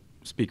other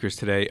speakers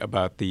today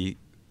about the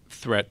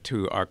threat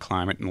to our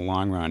climate in the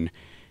long run.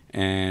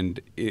 And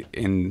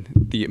in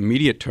the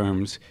immediate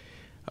terms,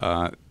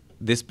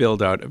 this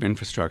build-out of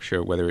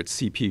infrastructure, whether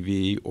it's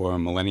CPV or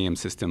Millennium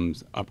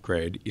Systems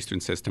upgrade,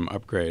 Eastern System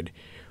upgrade,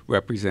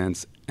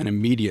 represents an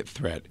immediate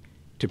threat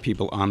to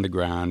people on the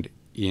ground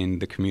in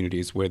the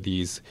communities where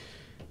this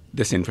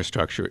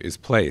infrastructure is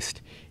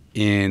placed.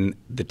 In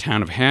the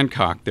town of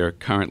Hancock, there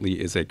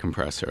currently is a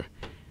compressor.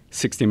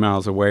 60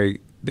 miles away,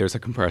 there's a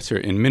compressor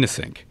in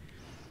Minisink.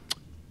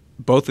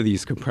 Both of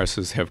these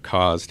compressors have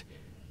caused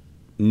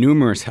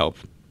numerous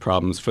health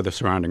problems for the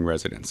surrounding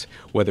residents,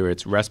 whether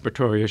it's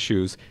respiratory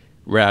issues,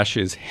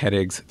 rashes,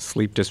 headaches,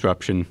 sleep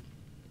disruption.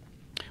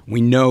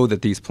 We know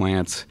that these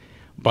plants,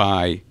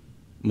 by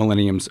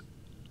Millennium's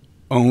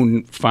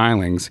own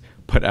filings,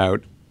 put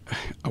out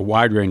a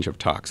wide range of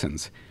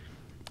toxins.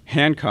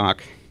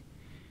 Hancock,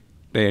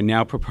 they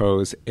now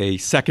propose a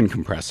second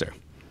compressor.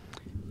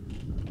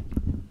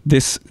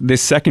 This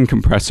second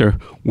compressor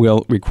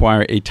will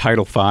require a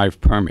Title V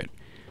permit,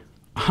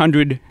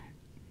 100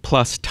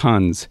 plus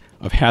tons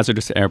of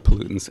hazardous air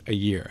pollutants a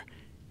year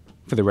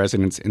for the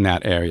residents in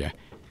that area.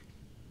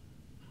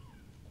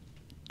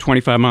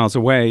 25 miles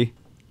away,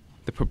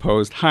 the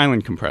proposed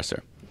Highland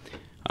compressor.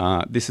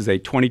 This is a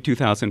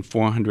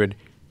 22,400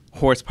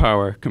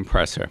 horsepower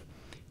compressor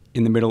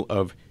in the middle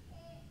of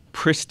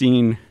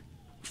pristine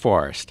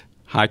forest,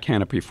 high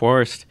canopy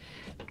forest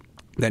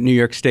that New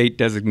York State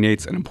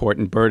designates an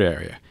important bird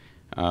area.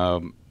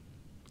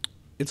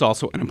 It's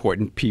also an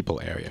important people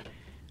area.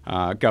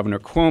 Governor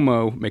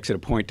Cuomo makes it a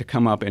point to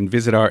come up and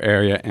visit our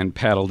area and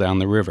paddle down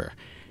the river,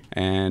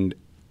 and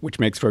which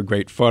makes for a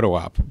great photo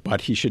op.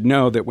 But he should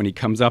know that when he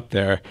comes up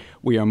there,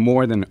 we are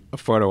more than a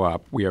photo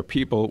op. We are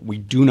people. We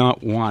do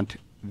not want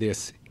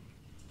this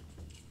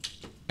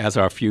as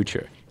our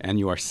future. And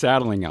you are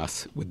saddling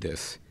us with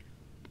this,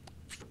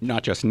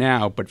 not just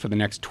now, but for the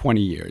next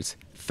 20 years,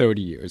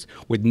 30 years,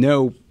 with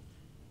no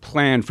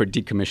plan for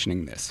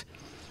decommissioning this.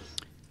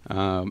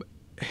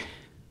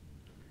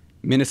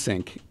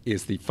 Minisink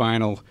is the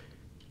final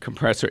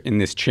compressor in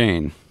this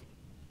chain.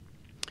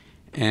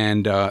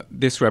 And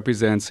this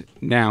represents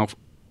now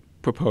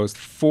proposed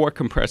 4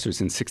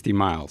 compressors in 60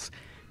 miles.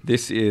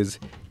 This is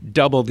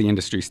double the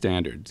industry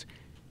standards.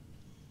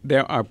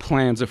 There are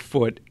plans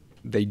afoot.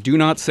 They do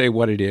not say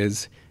what it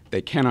is.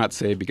 They cannot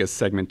say because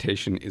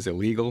segmentation is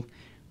illegal.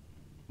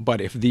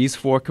 But if these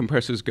 4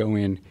 compressors go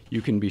in,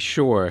 you can be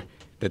sure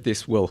that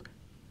this will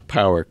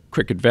power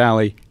Cricket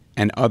Valley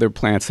and other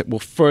plants that will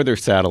further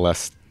saddle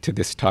us to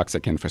this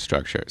toxic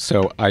infrastructure.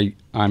 So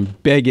I'm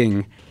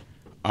begging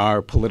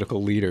our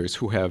political leaders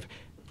who have,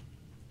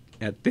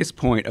 at this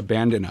point,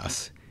 abandoned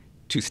us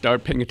to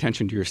start paying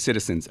attention to your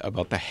citizens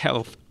about the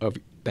health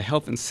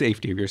and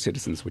safety of your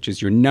citizens, which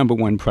is your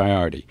 #1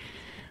 priority.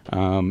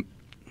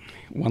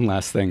 One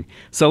last thing.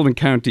 Sullivan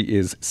County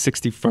is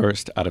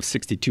 61st out of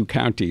 62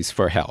 counties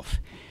for health.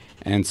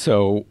 And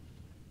so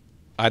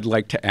I'd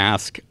like to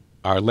ask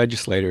our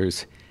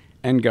legislators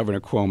and Governor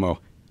Cuomo,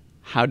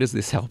 how does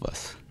this help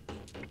us?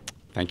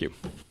 Thank you.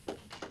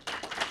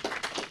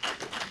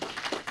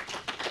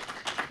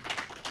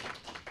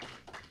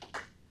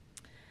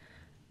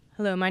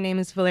 Hello, my name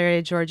is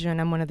Valeria Georgia,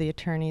 and I'm one of the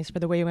attorneys for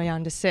the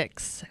Wayanda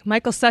 6.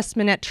 Michael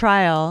Sussman at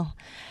trial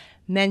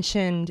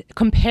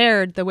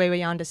compared the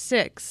Wayanda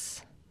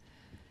 6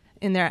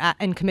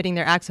 in committing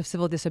their acts of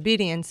civil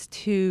disobedience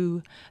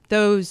to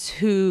those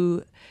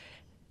who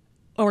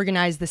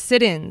organized the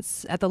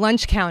sit-ins at the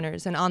lunch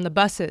counters and on the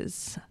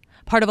buses,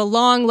 part of a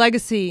long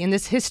legacy in the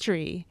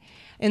history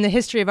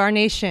of our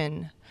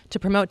nation to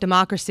promote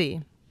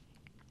democracy.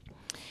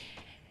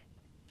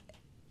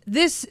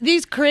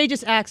 These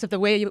courageous acts of the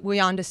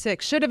Wayanda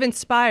 6 should have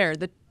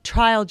inspired the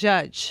trial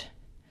judge,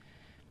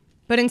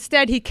 but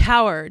instead he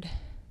cowered.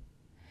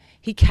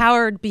 He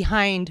cowered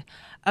behind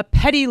a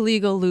petty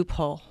legal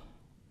loophole.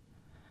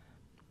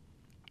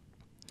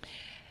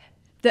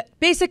 The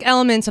basic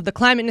elements of the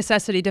climate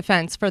necessity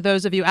defense for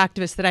those of you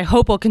activists that I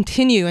hope will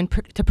continue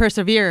to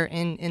persevere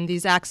in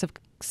these acts of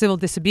civil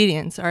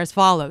disobedience are as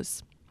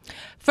follows.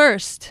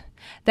 First,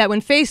 that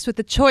when faced with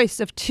the choice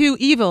of 2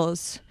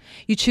 evils,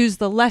 you choose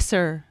the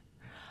lesser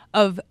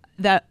of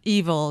the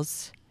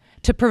evils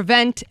to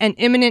prevent an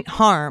imminent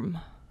harm.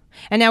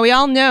 And now we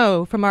all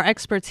know from our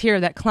experts here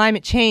that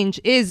climate change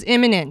is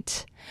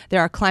imminent. There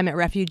are climate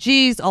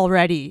refugees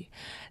already.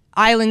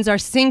 Islands are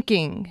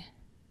sinking.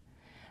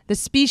 The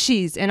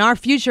species and our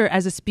future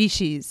as a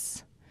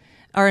species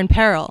are in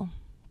peril.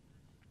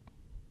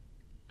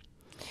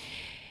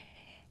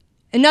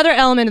 Another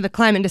element of the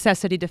climate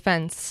necessity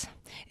defense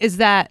is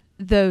that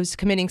those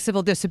committing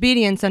civil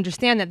disobedience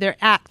understand that their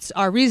acts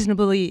are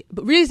reasonably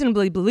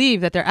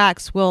believe that their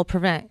acts will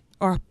prevent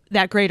or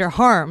that greater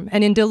harm.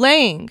 And in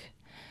delaying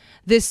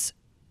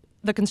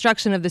the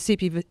construction of the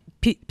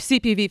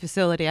CPV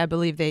facility, I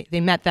believe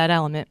they met that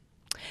element.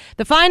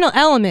 The final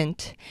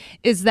element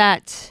is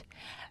that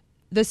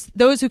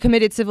those who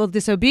committed civil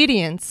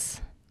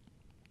disobedience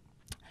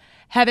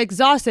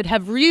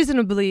have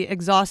reasonably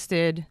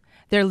exhausted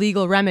their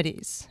legal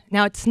remedies.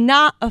 Now, it's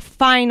not a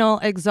final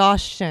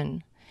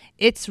exhaustion.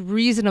 It's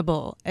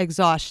reasonable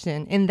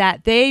exhaustion in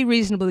that they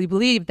reasonably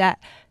believe that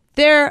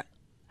their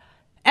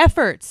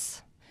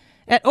efforts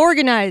at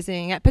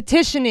organizing, at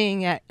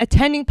petitioning, at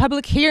attending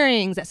public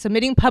hearings, at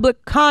submitting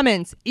public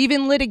comments,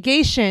 even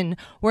litigation,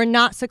 were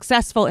not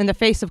successful in the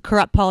face of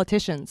corrupt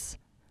politicians.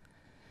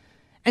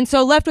 And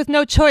so left with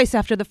no choice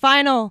after the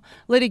final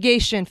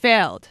litigation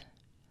failed,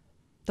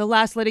 the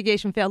last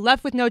litigation failed,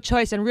 left with no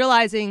choice and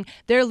realizing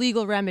their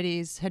legal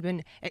remedies had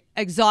been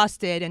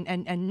exhausted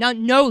and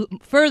no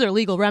further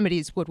legal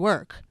remedies would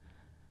work.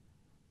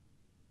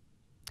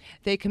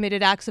 They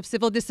committed acts of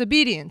civil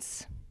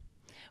disobedience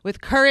with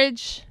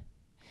courage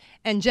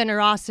and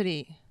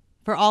generosity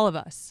for all of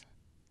us.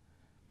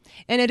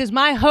 And it is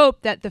my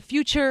hope that the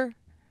future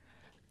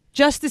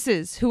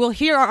justices who will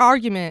hear our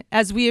argument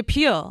as we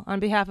appeal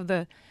on behalf of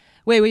the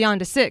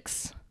Wayanda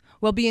 6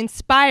 will be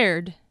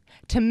inspired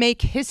to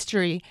make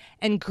history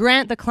and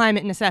grant the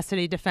climate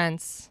necessity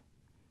defense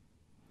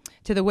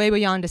to the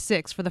Wayweyanda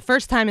Six for the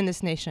first time in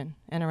this nation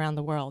and around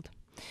the world.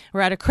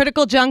 We're at a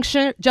critical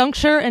juncture,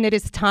 and it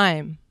is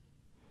time.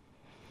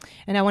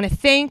 And I want to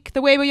thank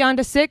the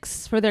Wayweyanda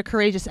Six for their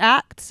courageous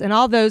acts and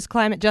all those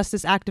climate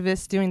justice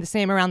activists doing the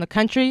same around the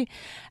country,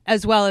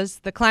 as well as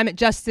the climate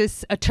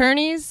justice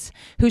attorneys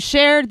who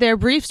shared their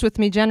briefs with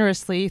me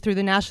generously through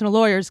the National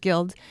Lawyers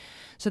Guild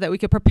so that we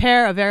could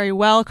prepare a very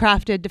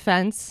well-crafted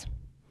defense.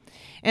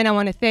 And I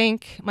want to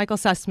thank Michael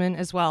Sussman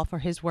as well for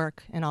his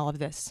work in all of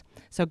this.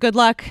 So good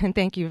luck, and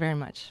thank you very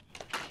much.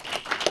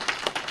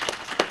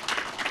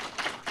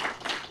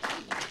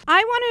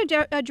 I want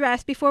to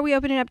address, before we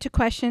open it up to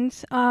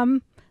questions,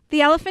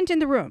 the elephant in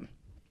the room.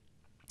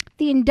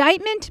 The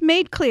indictment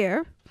made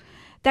clear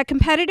that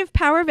Competitive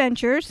Power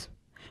Ventures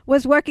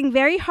was working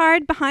very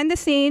hard behind the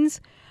scenes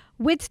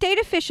with state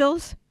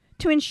officials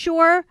to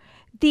ensure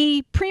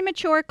the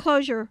premature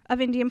closure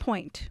of Indian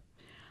Point,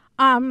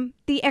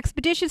 the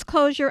expeditious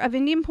closure of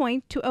Indian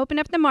Point to open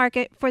up the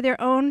market for their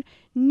own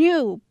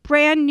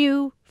brand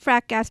new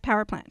frack gas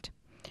power plant.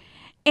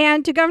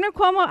 And to Governor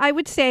Cuomo, I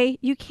would say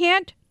you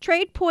can't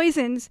trade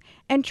poisons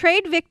and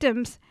trade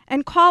victims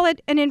and call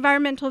it an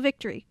environmental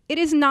victory. It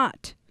is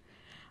not.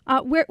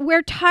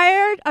 We're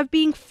tired of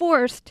being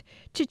forced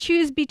to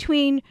choose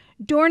between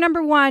door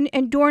number 1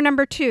 and door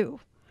number 2.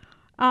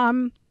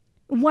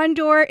 One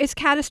door is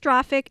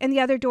catastrophic and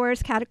the other door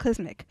is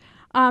cataclysmic.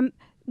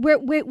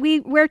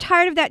 We're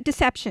tired of that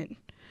deception.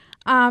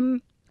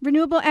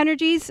 Renewable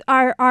energies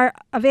are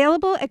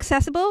available,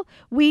 accessible.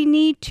 We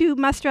need to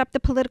muster up the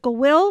political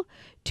will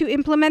to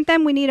implement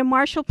them. We need a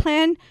Marshall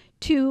Plan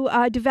to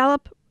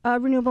develop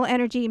renewable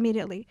energy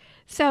immediately.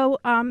 So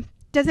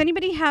does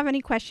anybody have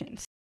any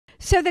questions?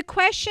 So the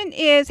question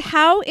is,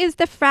 how is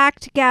the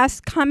fracked gas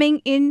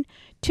coming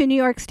into New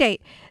York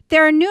State?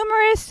 There are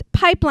numerous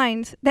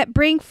pipelines that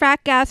bring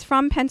fracked gas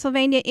from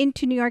Pennsylvania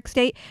into New York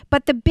State,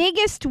 but the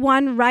biggest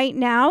one right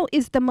now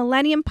is the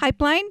Millennium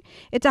Pipeline.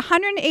 It's a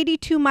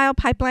 182-mile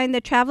pipeline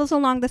that travels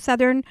along the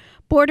southern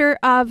border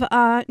of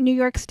New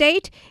York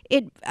State.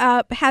 It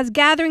has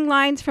gathering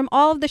lines from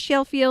all of the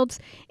shale fields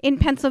in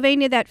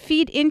Pennsylvania that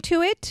feed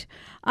into it.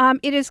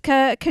 It is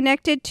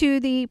connected to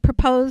the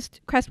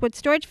proposed Crestwood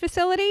storage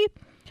facility.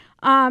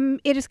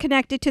 It is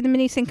connected to the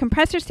Munising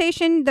compressor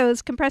station,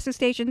 those compressor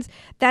stations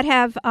that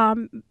have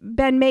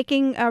been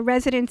making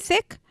residents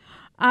sick.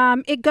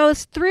 It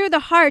goes through the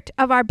heart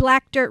of our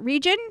Black Dirt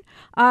region.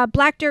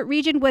 Black Dirt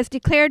region was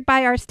declared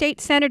by our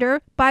state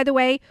senator, by the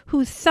way,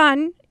 whose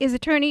son is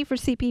attorney for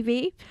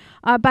CPV,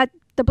 but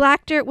the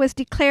Black Dirt was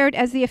declared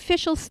as the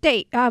official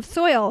state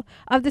soil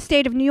of the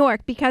state of New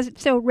York because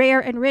it's so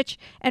rare and rich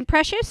and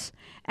precious,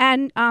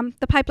 and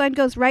the pipeline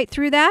goes right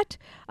through that.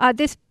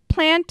 This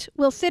plant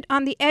will sit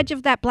on the edge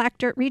of that Black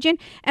Dirt region.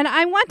 And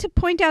I want to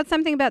point out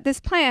something about this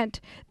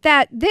plant,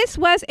 that this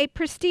was a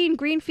pristine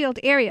greenfield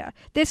area.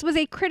 This was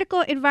a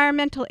critical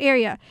environmental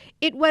area.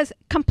 It was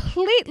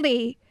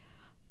completely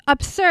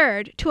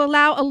absurd to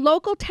allow a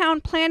local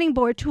town planning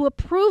board to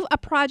approve a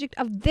project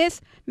of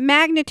this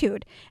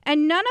magnitude.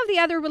 And none of the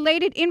other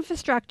related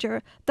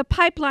infrastructure, the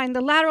pipeline, the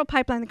lateral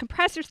pipeline, the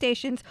compressor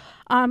stations,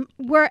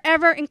 were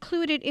ever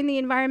included in the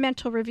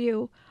environmental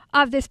review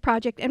of this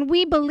project, and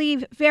we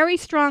believe very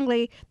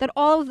strongly that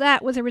all of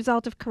that was a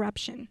result of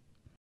corruption.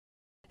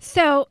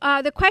 So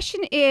the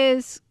question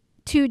is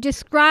to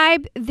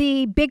describe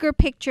the bigger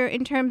picture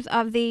in terms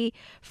of the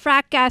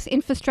frack gas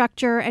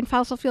infrastructure and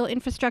fossil fuel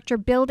infrastructure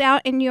build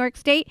out in New York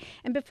State.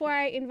 And before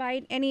I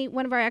invite any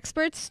one of our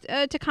experts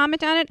to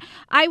comment on it,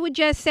 I would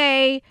just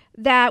say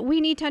that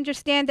we need to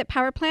understand that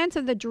power plants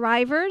are the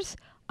drivers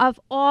of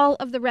all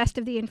of the rest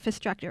of the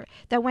infrastructure.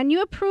 That when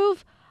you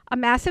approve a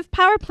massive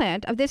power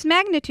plant of this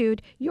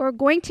magnitude, you're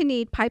going to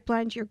need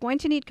pipelines, you're going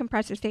to need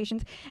compressor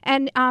stations,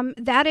 and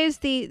that is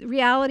the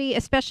reality,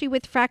 especially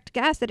with fracked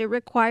gas, that it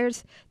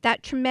requires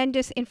that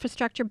tremendous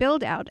infrastructure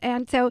build out.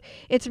 And so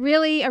it's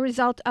really a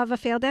result of a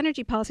failed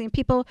energy policy. And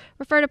people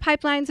refer to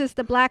pipelines as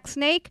the black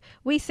snake.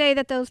 We say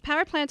that those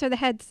power plants are the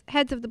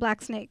heads of the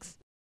black snakes.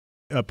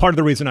 Part of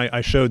the reason I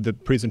showed the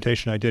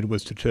presentation I did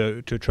was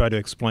to try to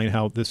explain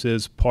how this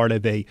is part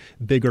of a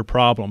bigger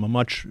problem, a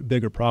much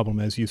bigger problem,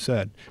 as you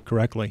said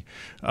correctly.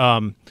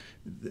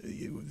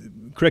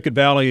 Cricket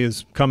Valley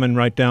is coming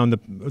right down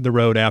the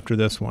road after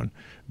this one,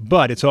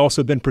 but it's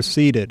also been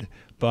preceded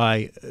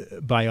by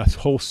a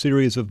whole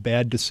series of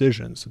bad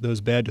decisions.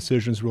 Those bad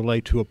decisions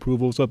relate to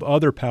approvals of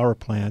other power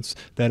plants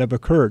that have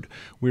occurred.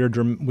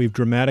 We've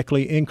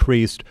dramatically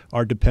increased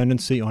our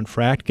dependency on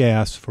fracked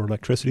gas for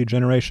electricity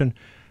generation,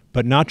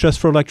 but not just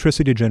for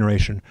electricity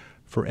generation,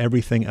 for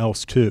everything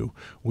else too.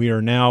 We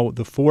are now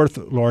the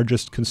 4th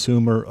largest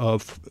consumer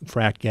of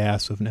fracked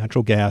gas, of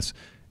natural gas,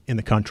 in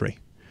the country.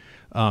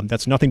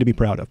 That's nothing to be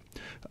proud of.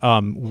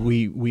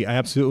 We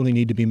absolutely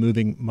need to be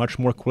moving much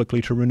more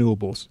quickly to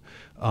renewables.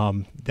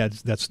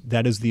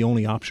 That is the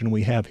only option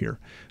we have here,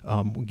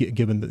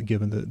 given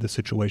the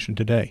situation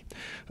today.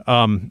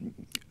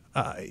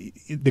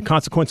 the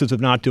consequences of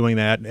not doing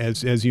that,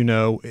 as you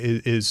know,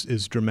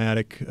 is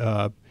dramatic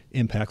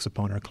impacts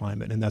upon our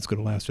climate, and that's going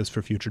to last us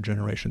for future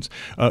generations.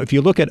 If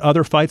you look at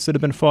other fights that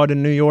have been fought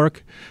in New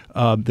York,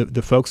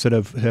 the folks that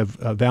have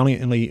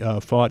valiantly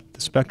fought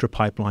the Spectra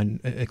pipeline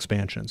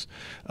expansions,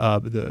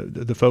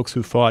 the folks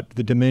who fought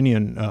the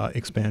Dominion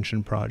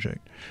expansion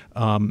project,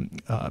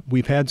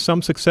 we've had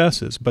some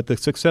successes, but the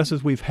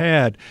successes we've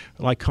had,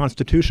 like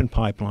Constitution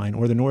Pipeline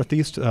or the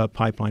Northeast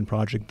Pipeline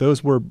project,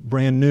 those were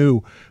brand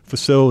new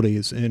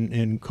facilities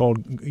in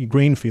called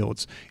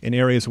greenfields in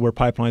areas where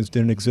pipelines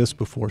didn't exist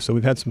before. So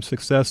we've had some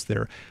success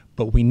there,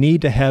 but we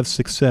need to have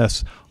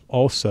success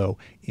also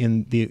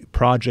in the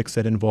projects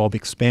that involve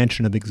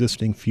expansion of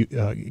existing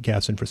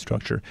gas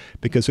infrastructure.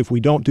 Because if we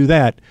don't do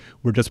that,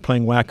 we're just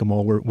playing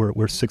whack-a-mole.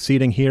 We're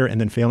succeeding here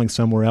and then failing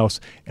somewhere else,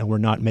 and we're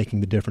not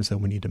making the difference that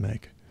we need to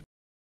make.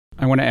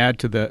 I want to add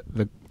to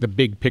the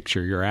big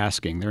picture you're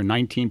asking. There are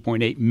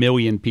 19.8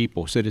 million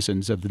people,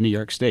 citizens of the New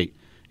York State.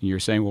 And you're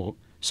saying, well,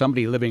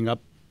 somebody living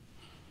up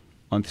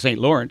on St.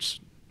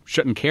 Lawrence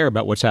shouldn't care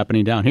about what's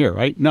happening down here,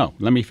 right? No,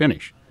 let me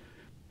finish.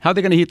 How are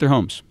they going to heat their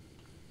homes?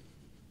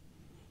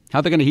 How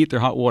are they going to heat their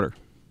hot water?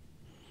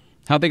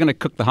 How are they going to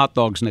cook the hot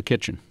dogs in the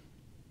kitchen?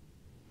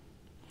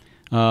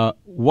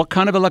 What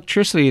kind of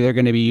electricity they're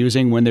going to be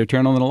using when they're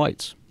turning on the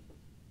lights?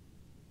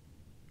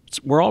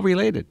 We're all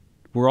related.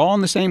 We're all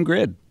on the same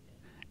grid.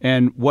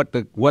 And what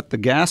the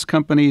gas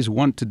companies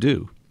want to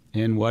do,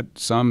 and what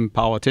some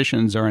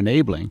politicians are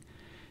enabling,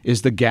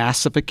 is the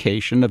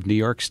gasification of New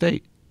York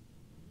State.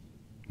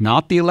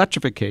 Not the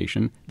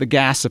electrification, the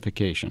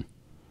gasification.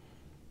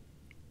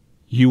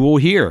 You will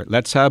hear,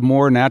 let's have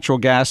more natural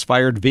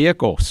gas-fired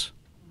vehicles,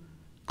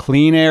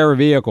 clean air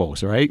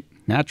vehicles, right?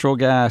 Natural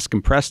gas,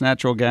 compressed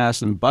natural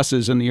gas, and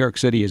buses in New York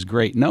City is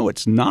great. No,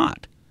 it's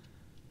not.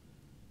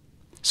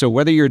 So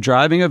whether you're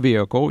driving a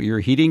vehicle,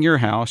 you're heating your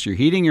house, you're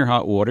heating your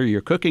hot water,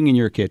 you're cooking in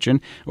your kitchen,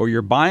 or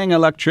you're buying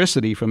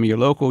electricity from your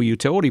local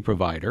utility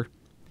provider,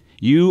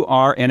 you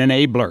are an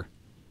enabler.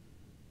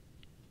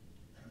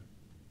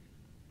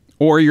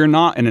 Or you're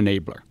not an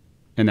enabler.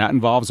 And that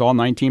involves all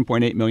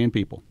 19.8 million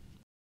people.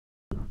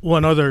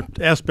 One other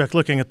aspect,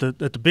 looking at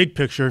the big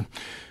picture,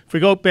 if we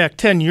go back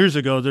 10 years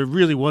ago, there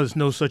really was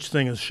no such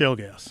thing as shale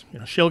gas.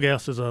 Shale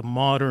gas is a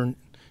modern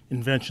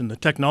invention. The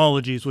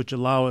technologies which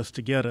allow us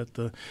to get at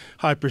the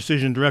high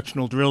precision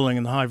directional drilling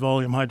and the high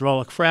volume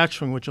hydraulic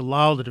fracturing which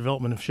allow the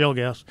development of shale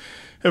gas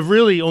have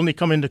really only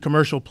come into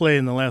commercial play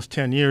in the last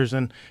 10 years.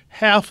 And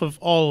half of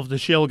all of the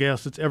shale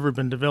gas that's ever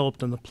been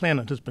developed on the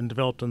planet has been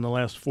developed in the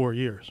last 4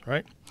 years,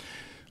 right?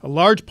 A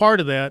large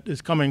part of that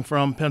is coming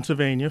from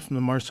Pennsylvania, from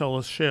the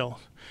Marcellus Shale.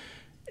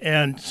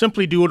 And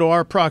simply due to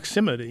our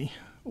proximity,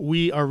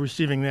 we are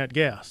receiving that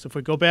gas. If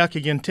we go back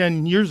again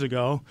 10 years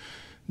ago,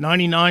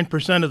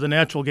 99% of the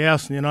natural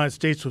gas in the United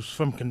States was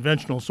from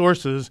conventional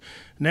sources.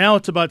 Now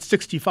it's about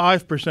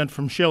 65%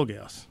 from shale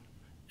gas.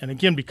 And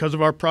again, because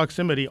of our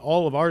proximity,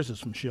 all of ours is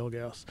from shale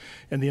gas.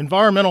 And the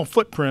environmental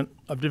footprint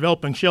of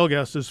developing shale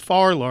gas is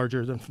far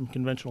larger than from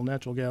conventional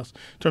natural gas.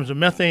 In terms of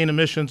methane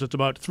emissions, it's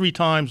about 3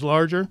 times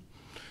larger,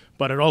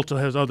 but it also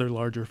has other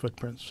larger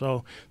footprints.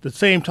 So at the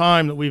same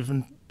time that we've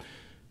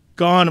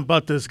gone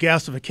about this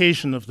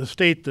gasification of the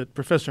state that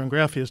Professor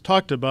Ingrafia has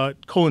talked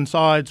about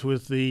coincides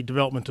with the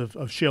development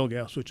of shale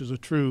gas, which is a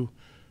true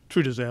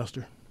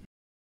disaster.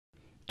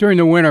 During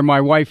the winter, my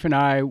wife and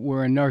I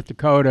were in North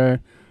Dakota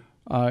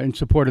in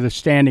support of the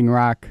Standing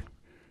Rock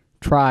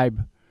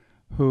tribe,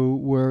 who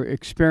were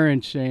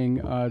experiencing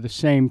the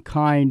same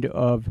kind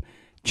of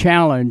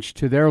challenge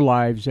to their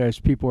lives as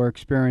people are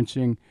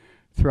experiencing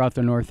throughout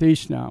the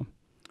Northeast now.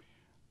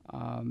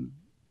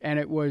 And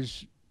it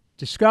was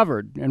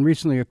discovered, and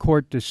recently a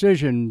court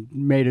decision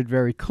made it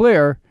very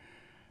clear,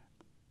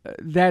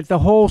 that the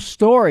whole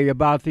story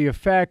about the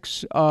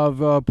effects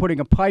of putting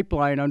a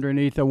pipeline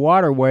underneath a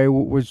waterway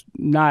was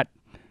not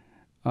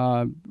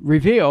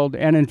revealed,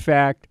 and in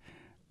fact,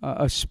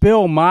 a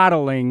spill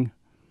modeling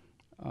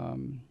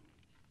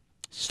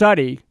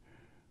study,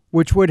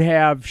 which would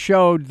have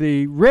showed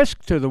the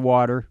risk to the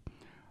water,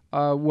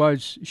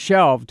 was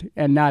shelved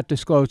and not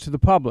disclosed to the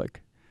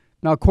public.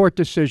 Now, a court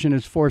decision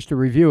has forced a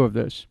review of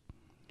this.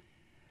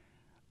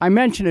 I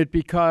mention it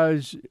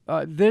because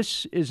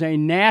this is a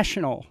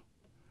national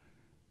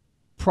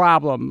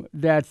problem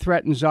that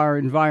threatens our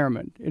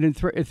environment. It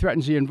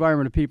threatens the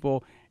environment of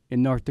people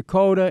in North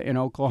Dakota, in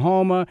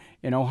Oklahoma,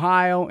 in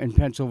Ohio, in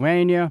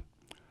Pennsylvania.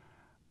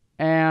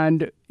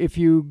 And if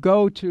you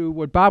go to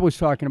what Bob was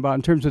talking about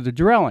in terms of the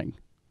drilling,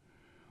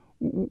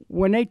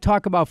 when they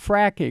talk about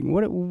fracking,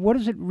 what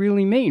does it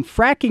really mean?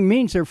 Fracking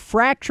means they're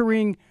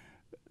fracturing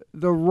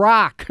the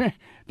rock.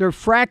 They're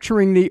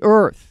fracturing the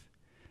earth.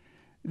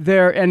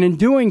 And in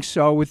doing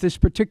so, with this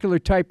particular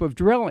type of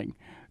drilling,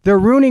 they're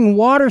ruining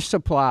water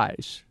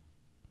supplies.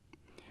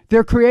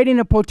 They're creating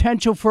a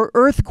potential for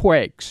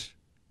earthquakes.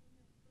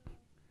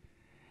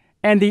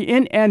 And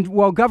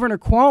Governor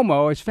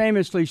Cuomo has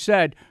famously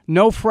said,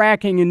 no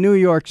fracking in New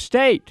York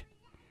State.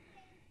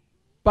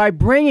 by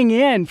bringing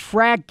in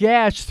fracked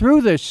gas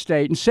through this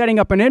state and setting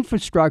up an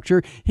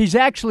infrastructure, he's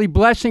actually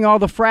blessing all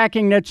the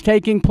fracking that's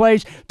taking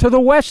place to the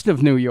west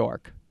of New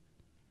York.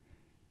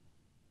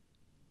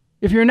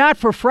 If you're not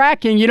for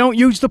fracking, you don't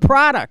use the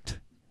product.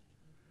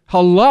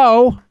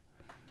 Hello?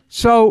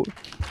 So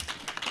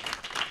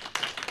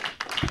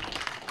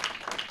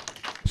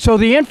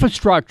the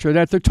infrastructure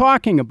that they're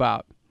talking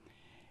about,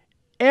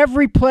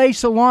 every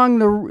place along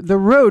the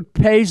route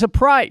pays a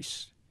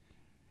price.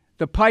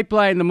 The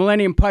pipeline, the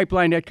Millennium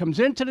Pipeline that comes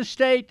into the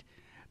state,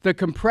 the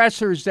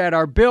compressors that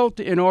are built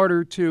in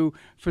order to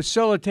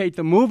facilitate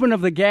the movement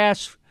of the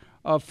gas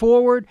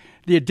forward,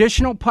 the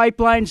additional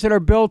pipelines that are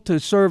built to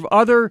serve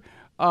other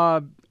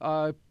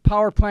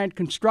power plant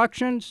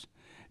constructions,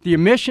 the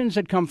emissions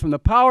that come from the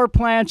power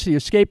plants, the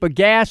escape of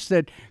gas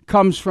that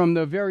comes from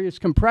the various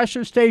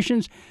compressor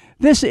stations.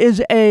 This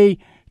is a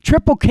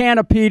triple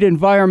canopied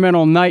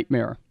environmental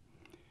nightmare.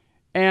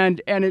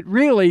 And it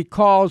really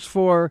calls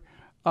for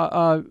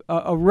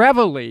a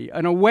reveille,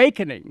 an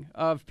awakening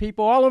of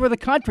people all over the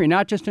country,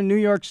 not just in New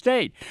York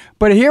State.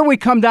 But here we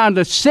come down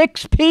to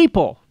 6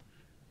 people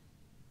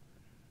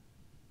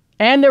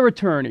and their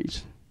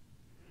attorneys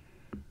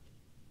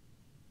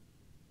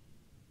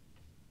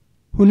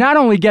who not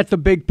only get the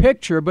big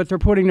picture, but they're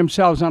putting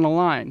themselves on the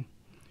line.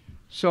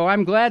 So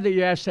I'm glad that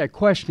you asked that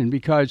question,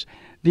 because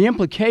the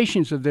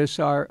implications of this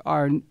are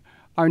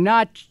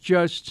not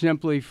just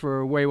simply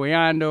for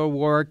Wawayanda,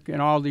 Warwick,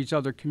 and all these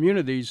other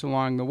communities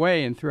along the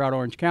way and throughout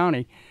Orange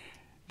County.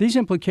 These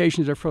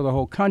implications are for the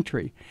whole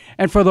country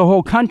and for the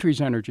whole country's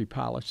energy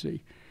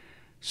policy.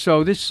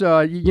 So this,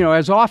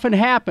 as often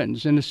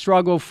happens in the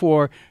struggle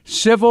for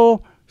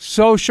civil,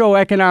 social,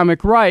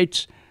 economic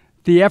rights,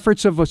 the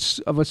efforts of a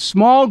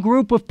small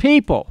group of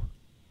people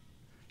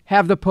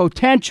have the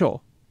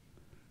potential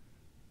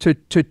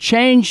to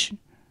change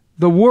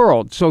the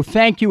world. So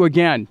thank you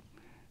again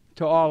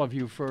to all of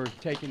you for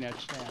taking that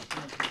stand.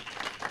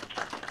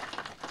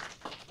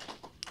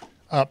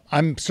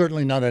 I'm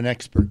certainly not an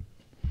expert,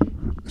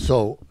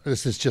 so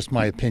this is just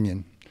my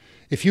opinion.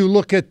 If you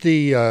look at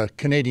the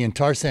Canadian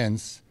tar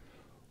sands,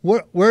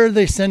 where are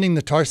they sending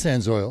the tar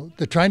sands oil?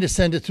 They're trying to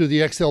send it through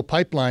the XL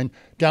pipeline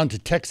down to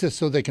Texas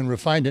so they can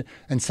refine it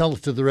and sell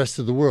it to the rest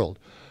of the world.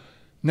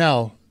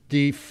 Now,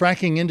 the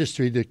fracking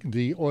industry,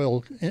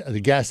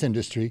 the gas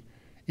industry,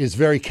 is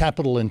very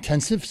capital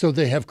intensive, so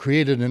they have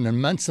created an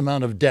immense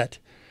amount of debt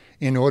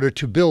in order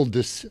to build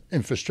this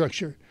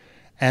infrastructure,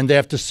 and they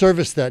have to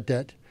service that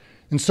debt.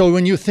 And so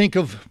when you think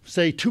of,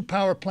 say, 2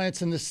 power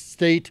plants in the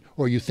state,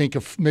 or you think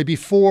of maybe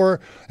 4,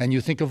 and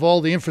you think of all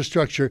the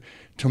infrastructure,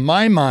 to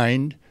my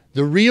mind,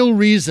 the real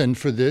reason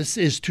for this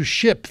is to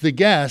ship the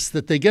gas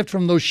that they get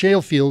from those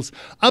shale fields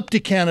up to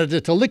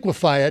Canada to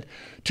liquefy it,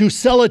 to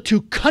sell it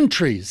to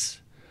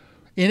countries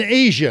in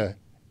Asia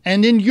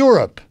and in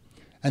Europe.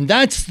 And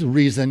that's the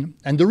reason,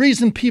 and the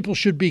reason people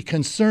should be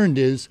concerned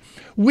is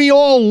we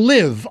all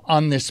live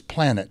on this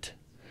planet.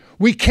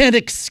 We can't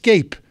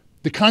escape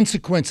the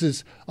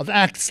consequences of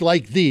acts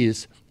like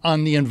these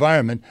on the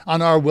environment,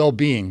 on our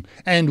well-being.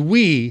 And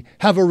we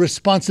have a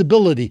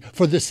responsibility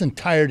for this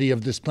entirety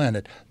of this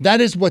planet.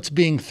 That is what's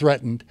being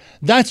threatened.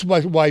 That's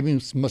why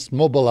we must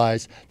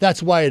mobilize.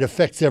 That's why it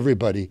affects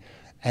everybody.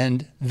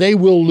 And they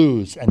will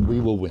lose, and we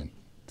will win.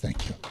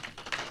 Thank you.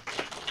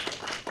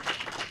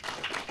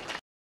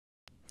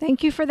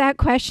 Thank you for that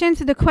question.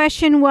 So the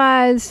question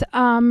was,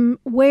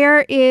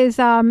 where is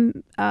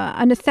an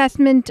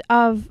assessment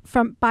by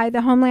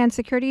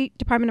the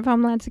Department of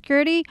Homeland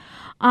Security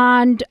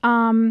on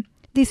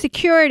the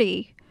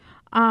security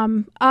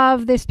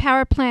of this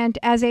power plant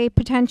as a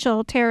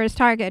potential terrorist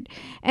target?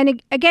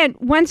 And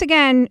once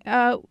again,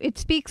 it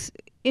speaks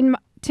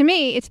to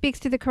me. It speaks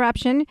to the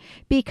corruption,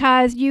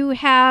 because you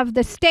have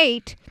the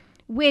state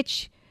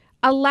which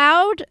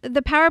allowed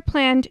the power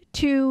plant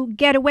to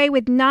get away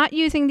with not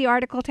using the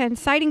Article 10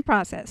 siting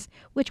process,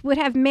 which would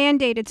have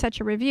mandated such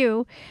a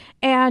review,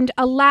 and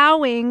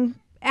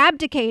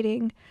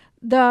abdicating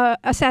the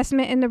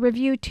assessment and the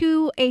review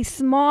to a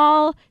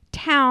small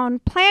town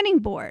planning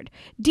board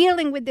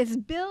dealing with this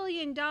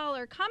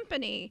billion-dollar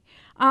company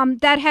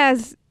that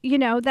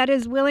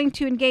is willing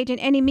to engage in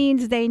any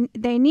means they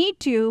need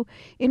to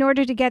in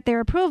order to get their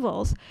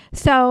approvals.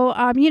 So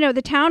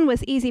the town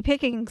was easy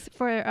pickings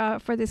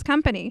for this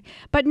company.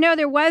 But no,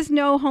 there was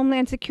no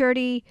Homeland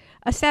Security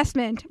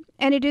assessment,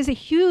 and it is a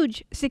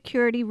huge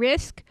security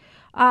risk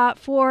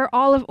for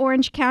all of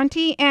Orange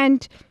County.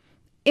 And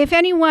if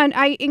anyone,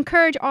 I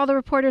encourage all the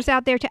reporters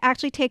out there to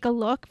actually take a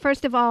look.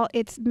 First of all,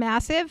 it's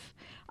massive.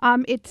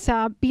 It's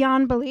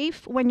beyond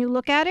belief when you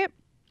look at it.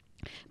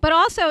 But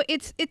also,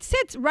 it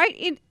sits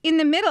right in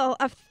the middle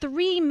of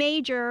 3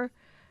 major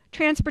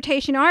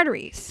transportation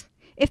arteries.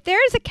 If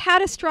there is a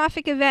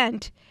catastrophic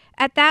event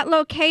at that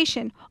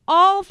location,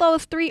 all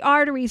those 3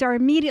 arteries are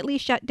immediately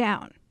shut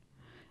down.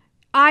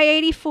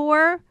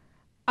 I-84,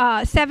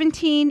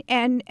 17,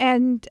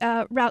 and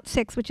Route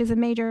 6, which is a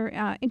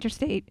major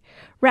interstate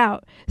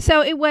route.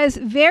 So it was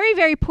very,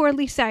 very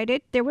poorly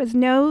sited. There was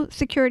no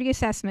security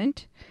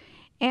assessment.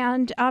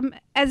 And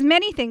as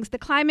many things, the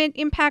climate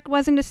impact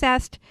wasn't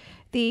assessed.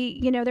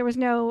 There was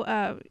no,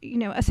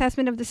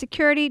 assessment of the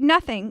security.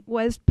 Nothing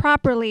was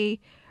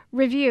properly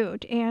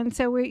reviewed. And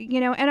so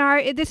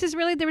this is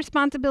really the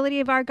responsibility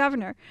of our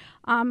governor.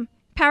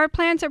 Power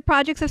plants are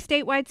projects of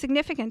statewide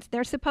significance.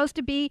 They're supposed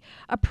to be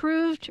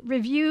approved,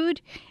 reviewed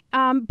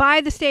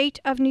by the state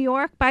of New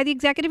York, by the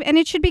executive, and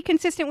it should be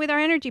consistent with our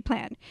energy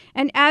plan.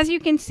 And as you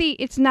can see,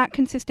 it's not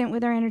consistent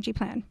with our energy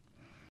plan.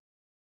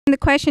 And the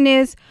question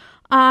is,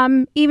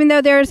 even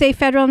though there is a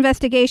federal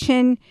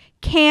investigation,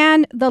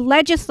 can the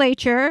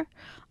legislature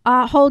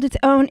hold its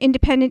own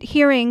independent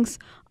hearings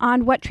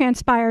on what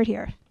transpired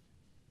here?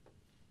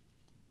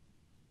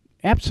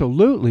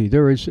 Absolutely.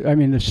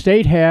 The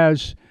state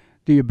has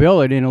the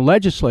ability, and the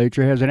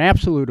legislature has an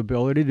absolute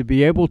ability to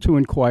be able to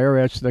inquire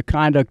as to the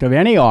conduct of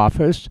any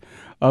office,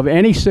 of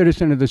any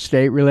citizen of the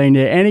state relating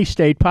to any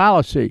state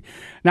policy.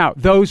 Now,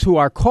 those who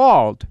are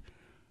called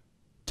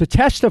to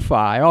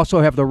testify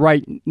also have the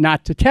right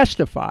not to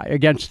testify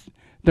against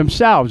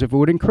themselves if it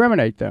would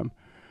incriminate them.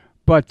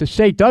 But the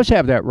state does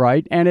have that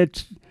right, and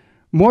it's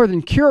more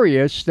than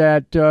curious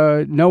that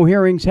no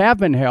hearings have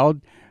been held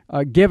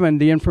given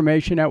the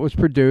information that was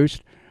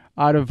produced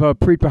out of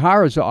Preet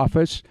Bharara's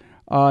office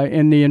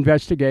in the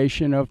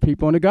investigation of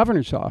people in the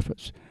governor's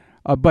office.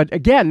 But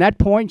again, that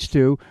points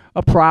to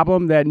a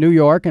problem that New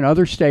York and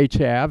other states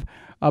have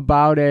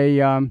about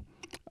an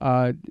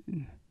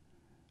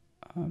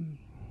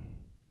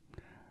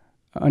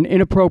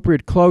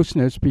inappropriate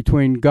closeness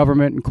between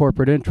government and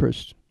corporate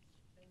interests.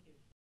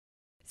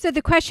 So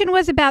the question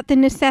was about the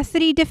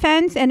necessity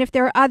defense and if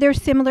there are other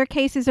similar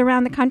cases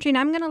around the country. And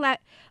I'm going to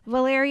let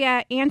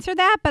Valeria answer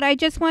that, but I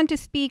just want to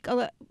speak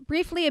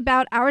briefly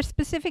about our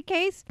specific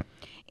case.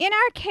 In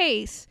our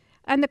case,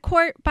 and the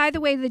court, by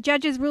the way, the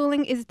judge's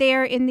ruling is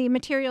there in the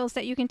materials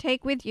that you can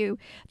take with you.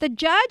 The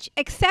judge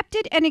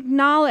accepted and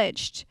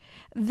acknowledged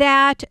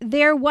that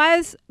there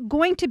was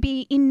going to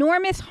be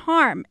enormous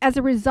harm as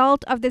a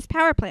result of this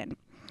power plant.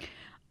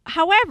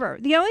 However,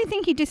 the only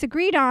thing he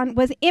disagreed on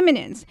was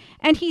imminence.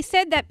 And he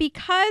said that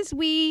because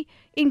we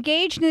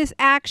engaged in this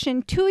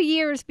action 2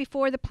 years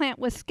before the plant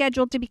was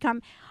scheduled to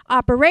become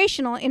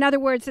operational, in other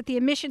words, that the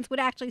emissions would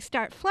actually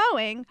start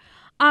flowing,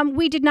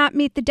 we did not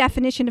meet the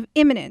definition of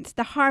imminence.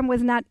 The harm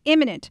was not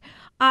imminent.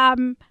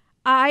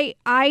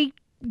 I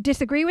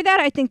disagree with that.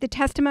 I think the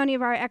testimony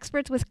of our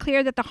experts was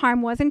clear that the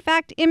harm was in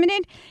fact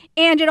imminent,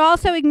 and it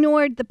also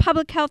ignored the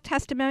public health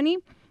testimony.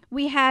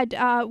 We had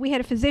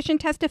a physician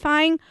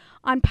testifying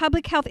on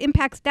public health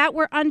impacts that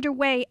were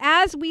underway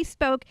as we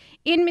spoke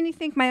in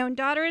Minisink. My own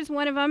daughter is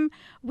one of them.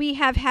 We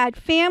have had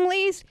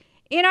families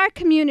in our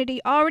community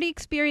already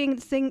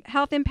experiencing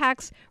health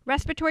impacts,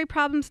 respiratory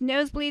problems,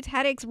 nosebleeds,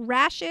 headaches,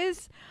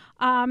 rashes,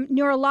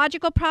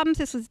 neurological problems.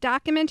 This was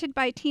documented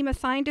by a team of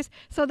scientists.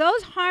 So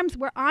those harms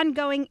were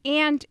ongoing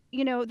and,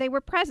 they were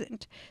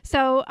present.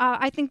 So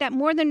I think that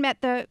more than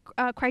met the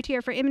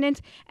criteria for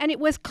imminence. And it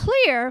was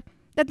clear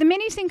that the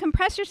Minisink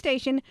compressor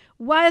station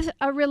was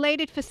a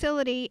related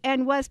facility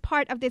and was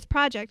part of this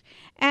project.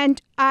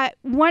 And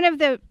one of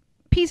the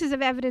pieces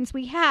of evidence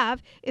we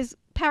have is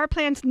power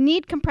plants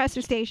need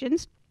compressor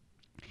stations.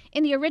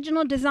 In the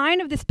original design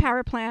of this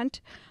power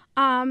plant,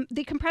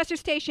 the compressor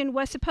station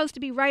was supposed to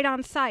be right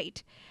on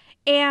site.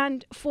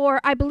 And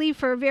I believe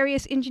for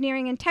various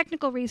engineering and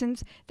technical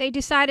reasons, they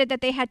decided that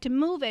they had to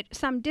move it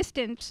some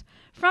distance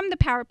from the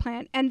power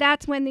plant. And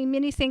that's when the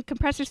Minisink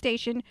compressor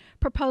station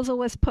proposal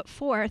was put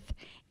forth.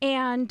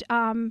 And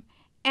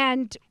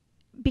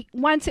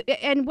once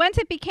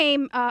it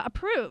became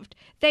approved,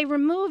 they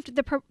removed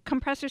the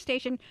compressor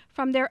station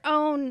from their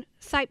own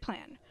site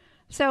plan.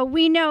 So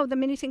we know the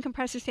Minisink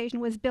compressor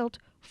station was built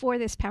for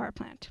this power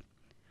plant.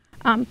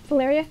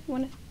 Valeria, you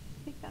want to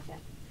speak about that?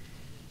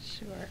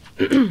 Sure.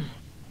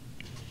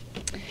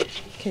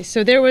 Okay,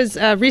 so there was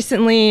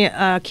recently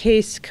a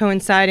case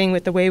coinciding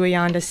with the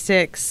Wayanda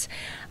 6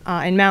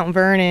 in Mount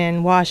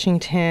Vernon,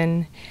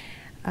 Washington.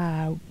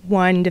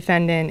 One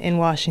defendant in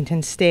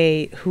Washington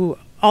State who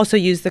also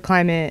used the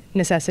climate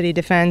necessity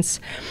defense,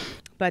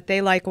 but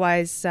they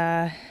likewise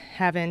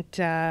haven't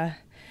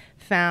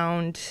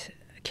found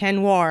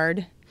Ken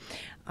Ward.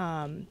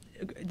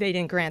 They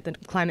didn't grant the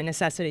climate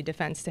necessity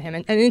defense to him.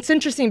 And it's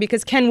interesting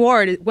because Ken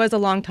Ward was a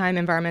longtime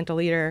environmental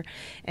leader,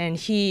 and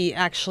he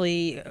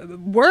actually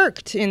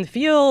worked in the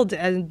field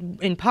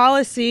and in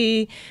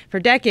policy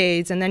for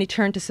decades, and then he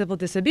turned to civil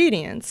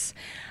disobedience.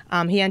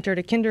 He entered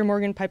a Kinder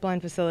Morgan pipeline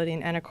facility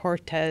in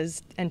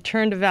Anacortes and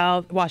turned a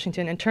valve,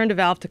 Washington, and turned a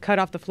valve to cut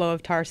off the flow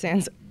of tar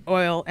sands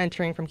oil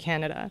entering from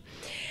Canada.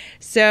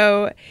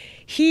 So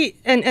he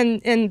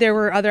and there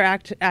were other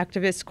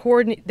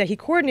activists that he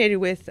coordinated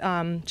with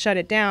shut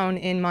it down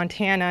in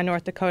Montana,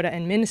 North Dakota,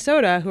 and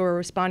Minnesota, who were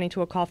responding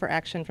to a call for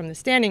action from the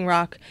Standing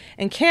Rock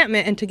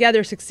encampment, and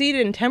together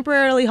succeeded in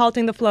temporarily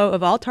halting the flow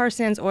of all tar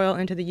sands oil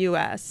into the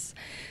U.S.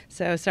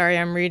 So sorry,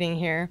 I'm reading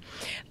here,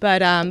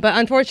 but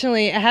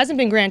unfortunately, it hasn't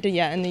been granted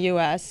yet in the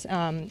U.S.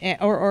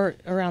 Or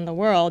around the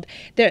world.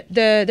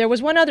 There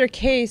was one other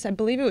case, I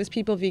believe it was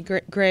People v.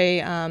 Gray,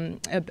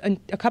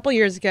 a couple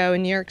years ago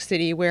in New York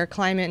City, where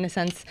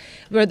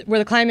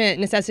the climate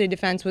necessity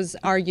defense was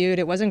argued.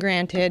 It wasn't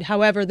granted.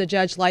 However, the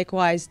judge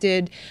likewise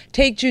did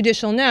take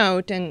judicial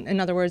note, and in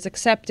other words,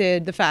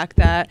 accepted the fact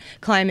that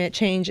climate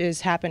change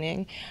is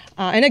happening.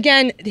 And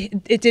again,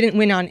 it didn't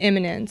win on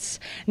imminence.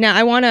 Now,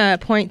 I want to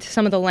point to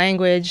some of the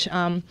language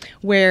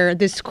where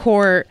this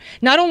court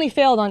not only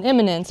failed on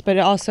imminence, but it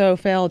also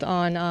failed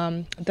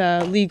on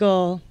the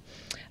legal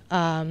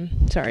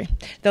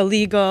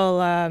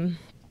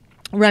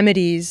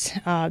remedies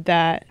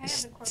that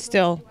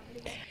still.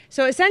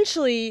 So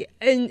essentially,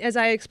 as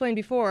I explained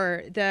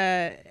before,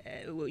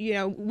 we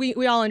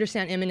all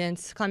understand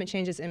imminence. Climate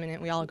change is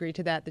imminent. We all agree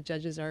to that. The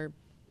judges are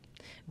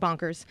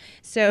bonkers.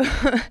 So,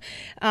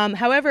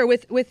 however,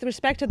 with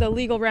respect to the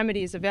legal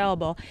remedies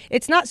available,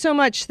 it's not so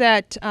much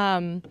that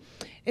that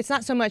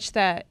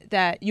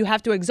you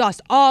have to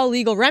exhaust all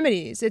legal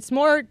remedies. It's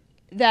more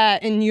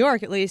that, in New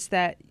York at least,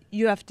 that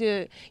you have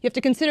to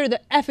consider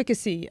the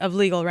efficacy of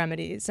legal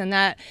remedies, and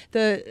that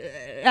the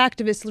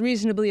activists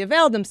reasonably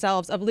availed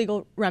themselves of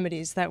legal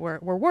remedies that were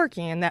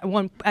working, and that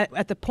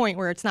at the point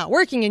where it's not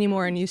working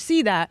anymore, and you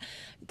see that,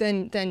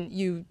 then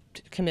you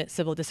commit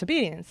civil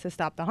disobedience to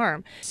stop the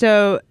harm.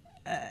 So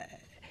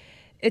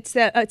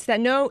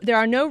there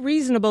are no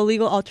reasonable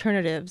legal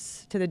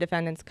alternatives to the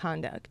defendant's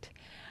conduct.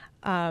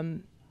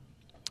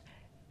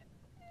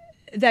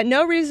 That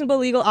no reasonable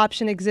legal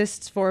option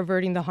exists for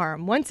averting the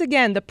harm. Once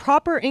again, the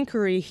proper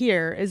inquiry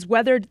here is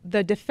whether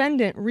the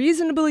defendant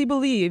reasonably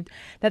believed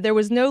that there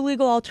was no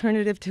legal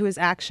alternative to his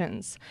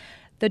actions.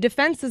 The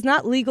defense does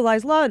not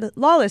legalize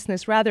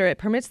lawlessness. Rather, it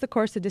permits the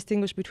courts to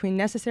distinguish between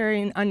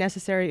necessary and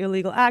unnecessary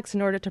illegal acts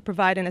in order to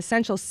provide an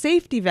essential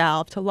safety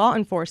valve to law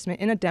enforcement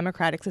in a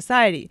democratic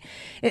society.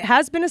 It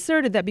has been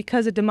asserted that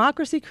because a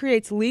democracy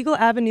creates legal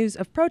avenues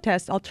of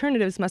protest,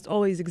 alternatives must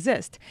always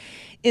exist.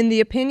 In the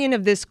opinion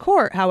of this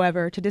court,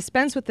 however, to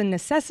dispense with the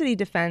necessity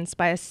defense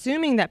by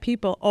assuming that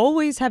people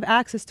always have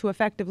access to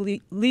effective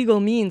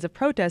legal means of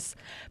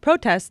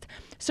protest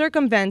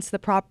circumvents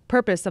the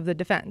purpose of the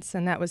defense.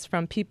 And that was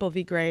from People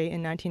v. Gray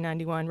in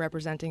 1991,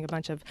 representing a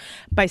bunch of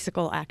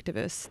bicycle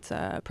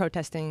activists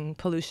protesting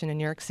pollution in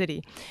New York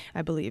City,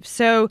 I believe.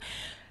 So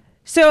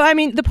I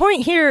mean, the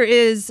point here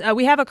is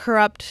we have a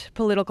corrupt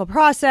political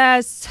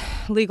process.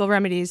 Legal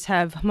remedies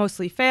have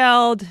mostly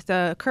failed.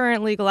 The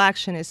current legal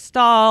action is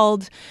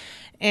stalled,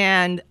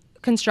 and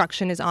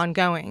construction is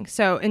ongoing.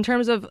 So in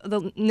terms of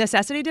the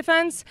necessity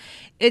defense,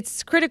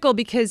 it's critical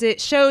because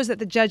it shows that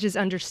the judges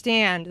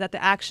understand that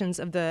the actions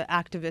of the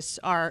activists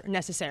are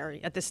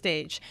necessary at this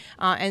stage.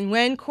 And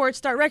when courts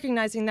start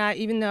recognizing that,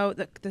 even though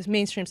the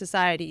mainstream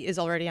society is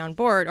already on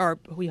board, or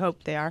we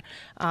hope they are,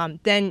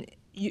 then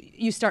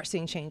you start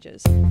seeing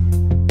changes.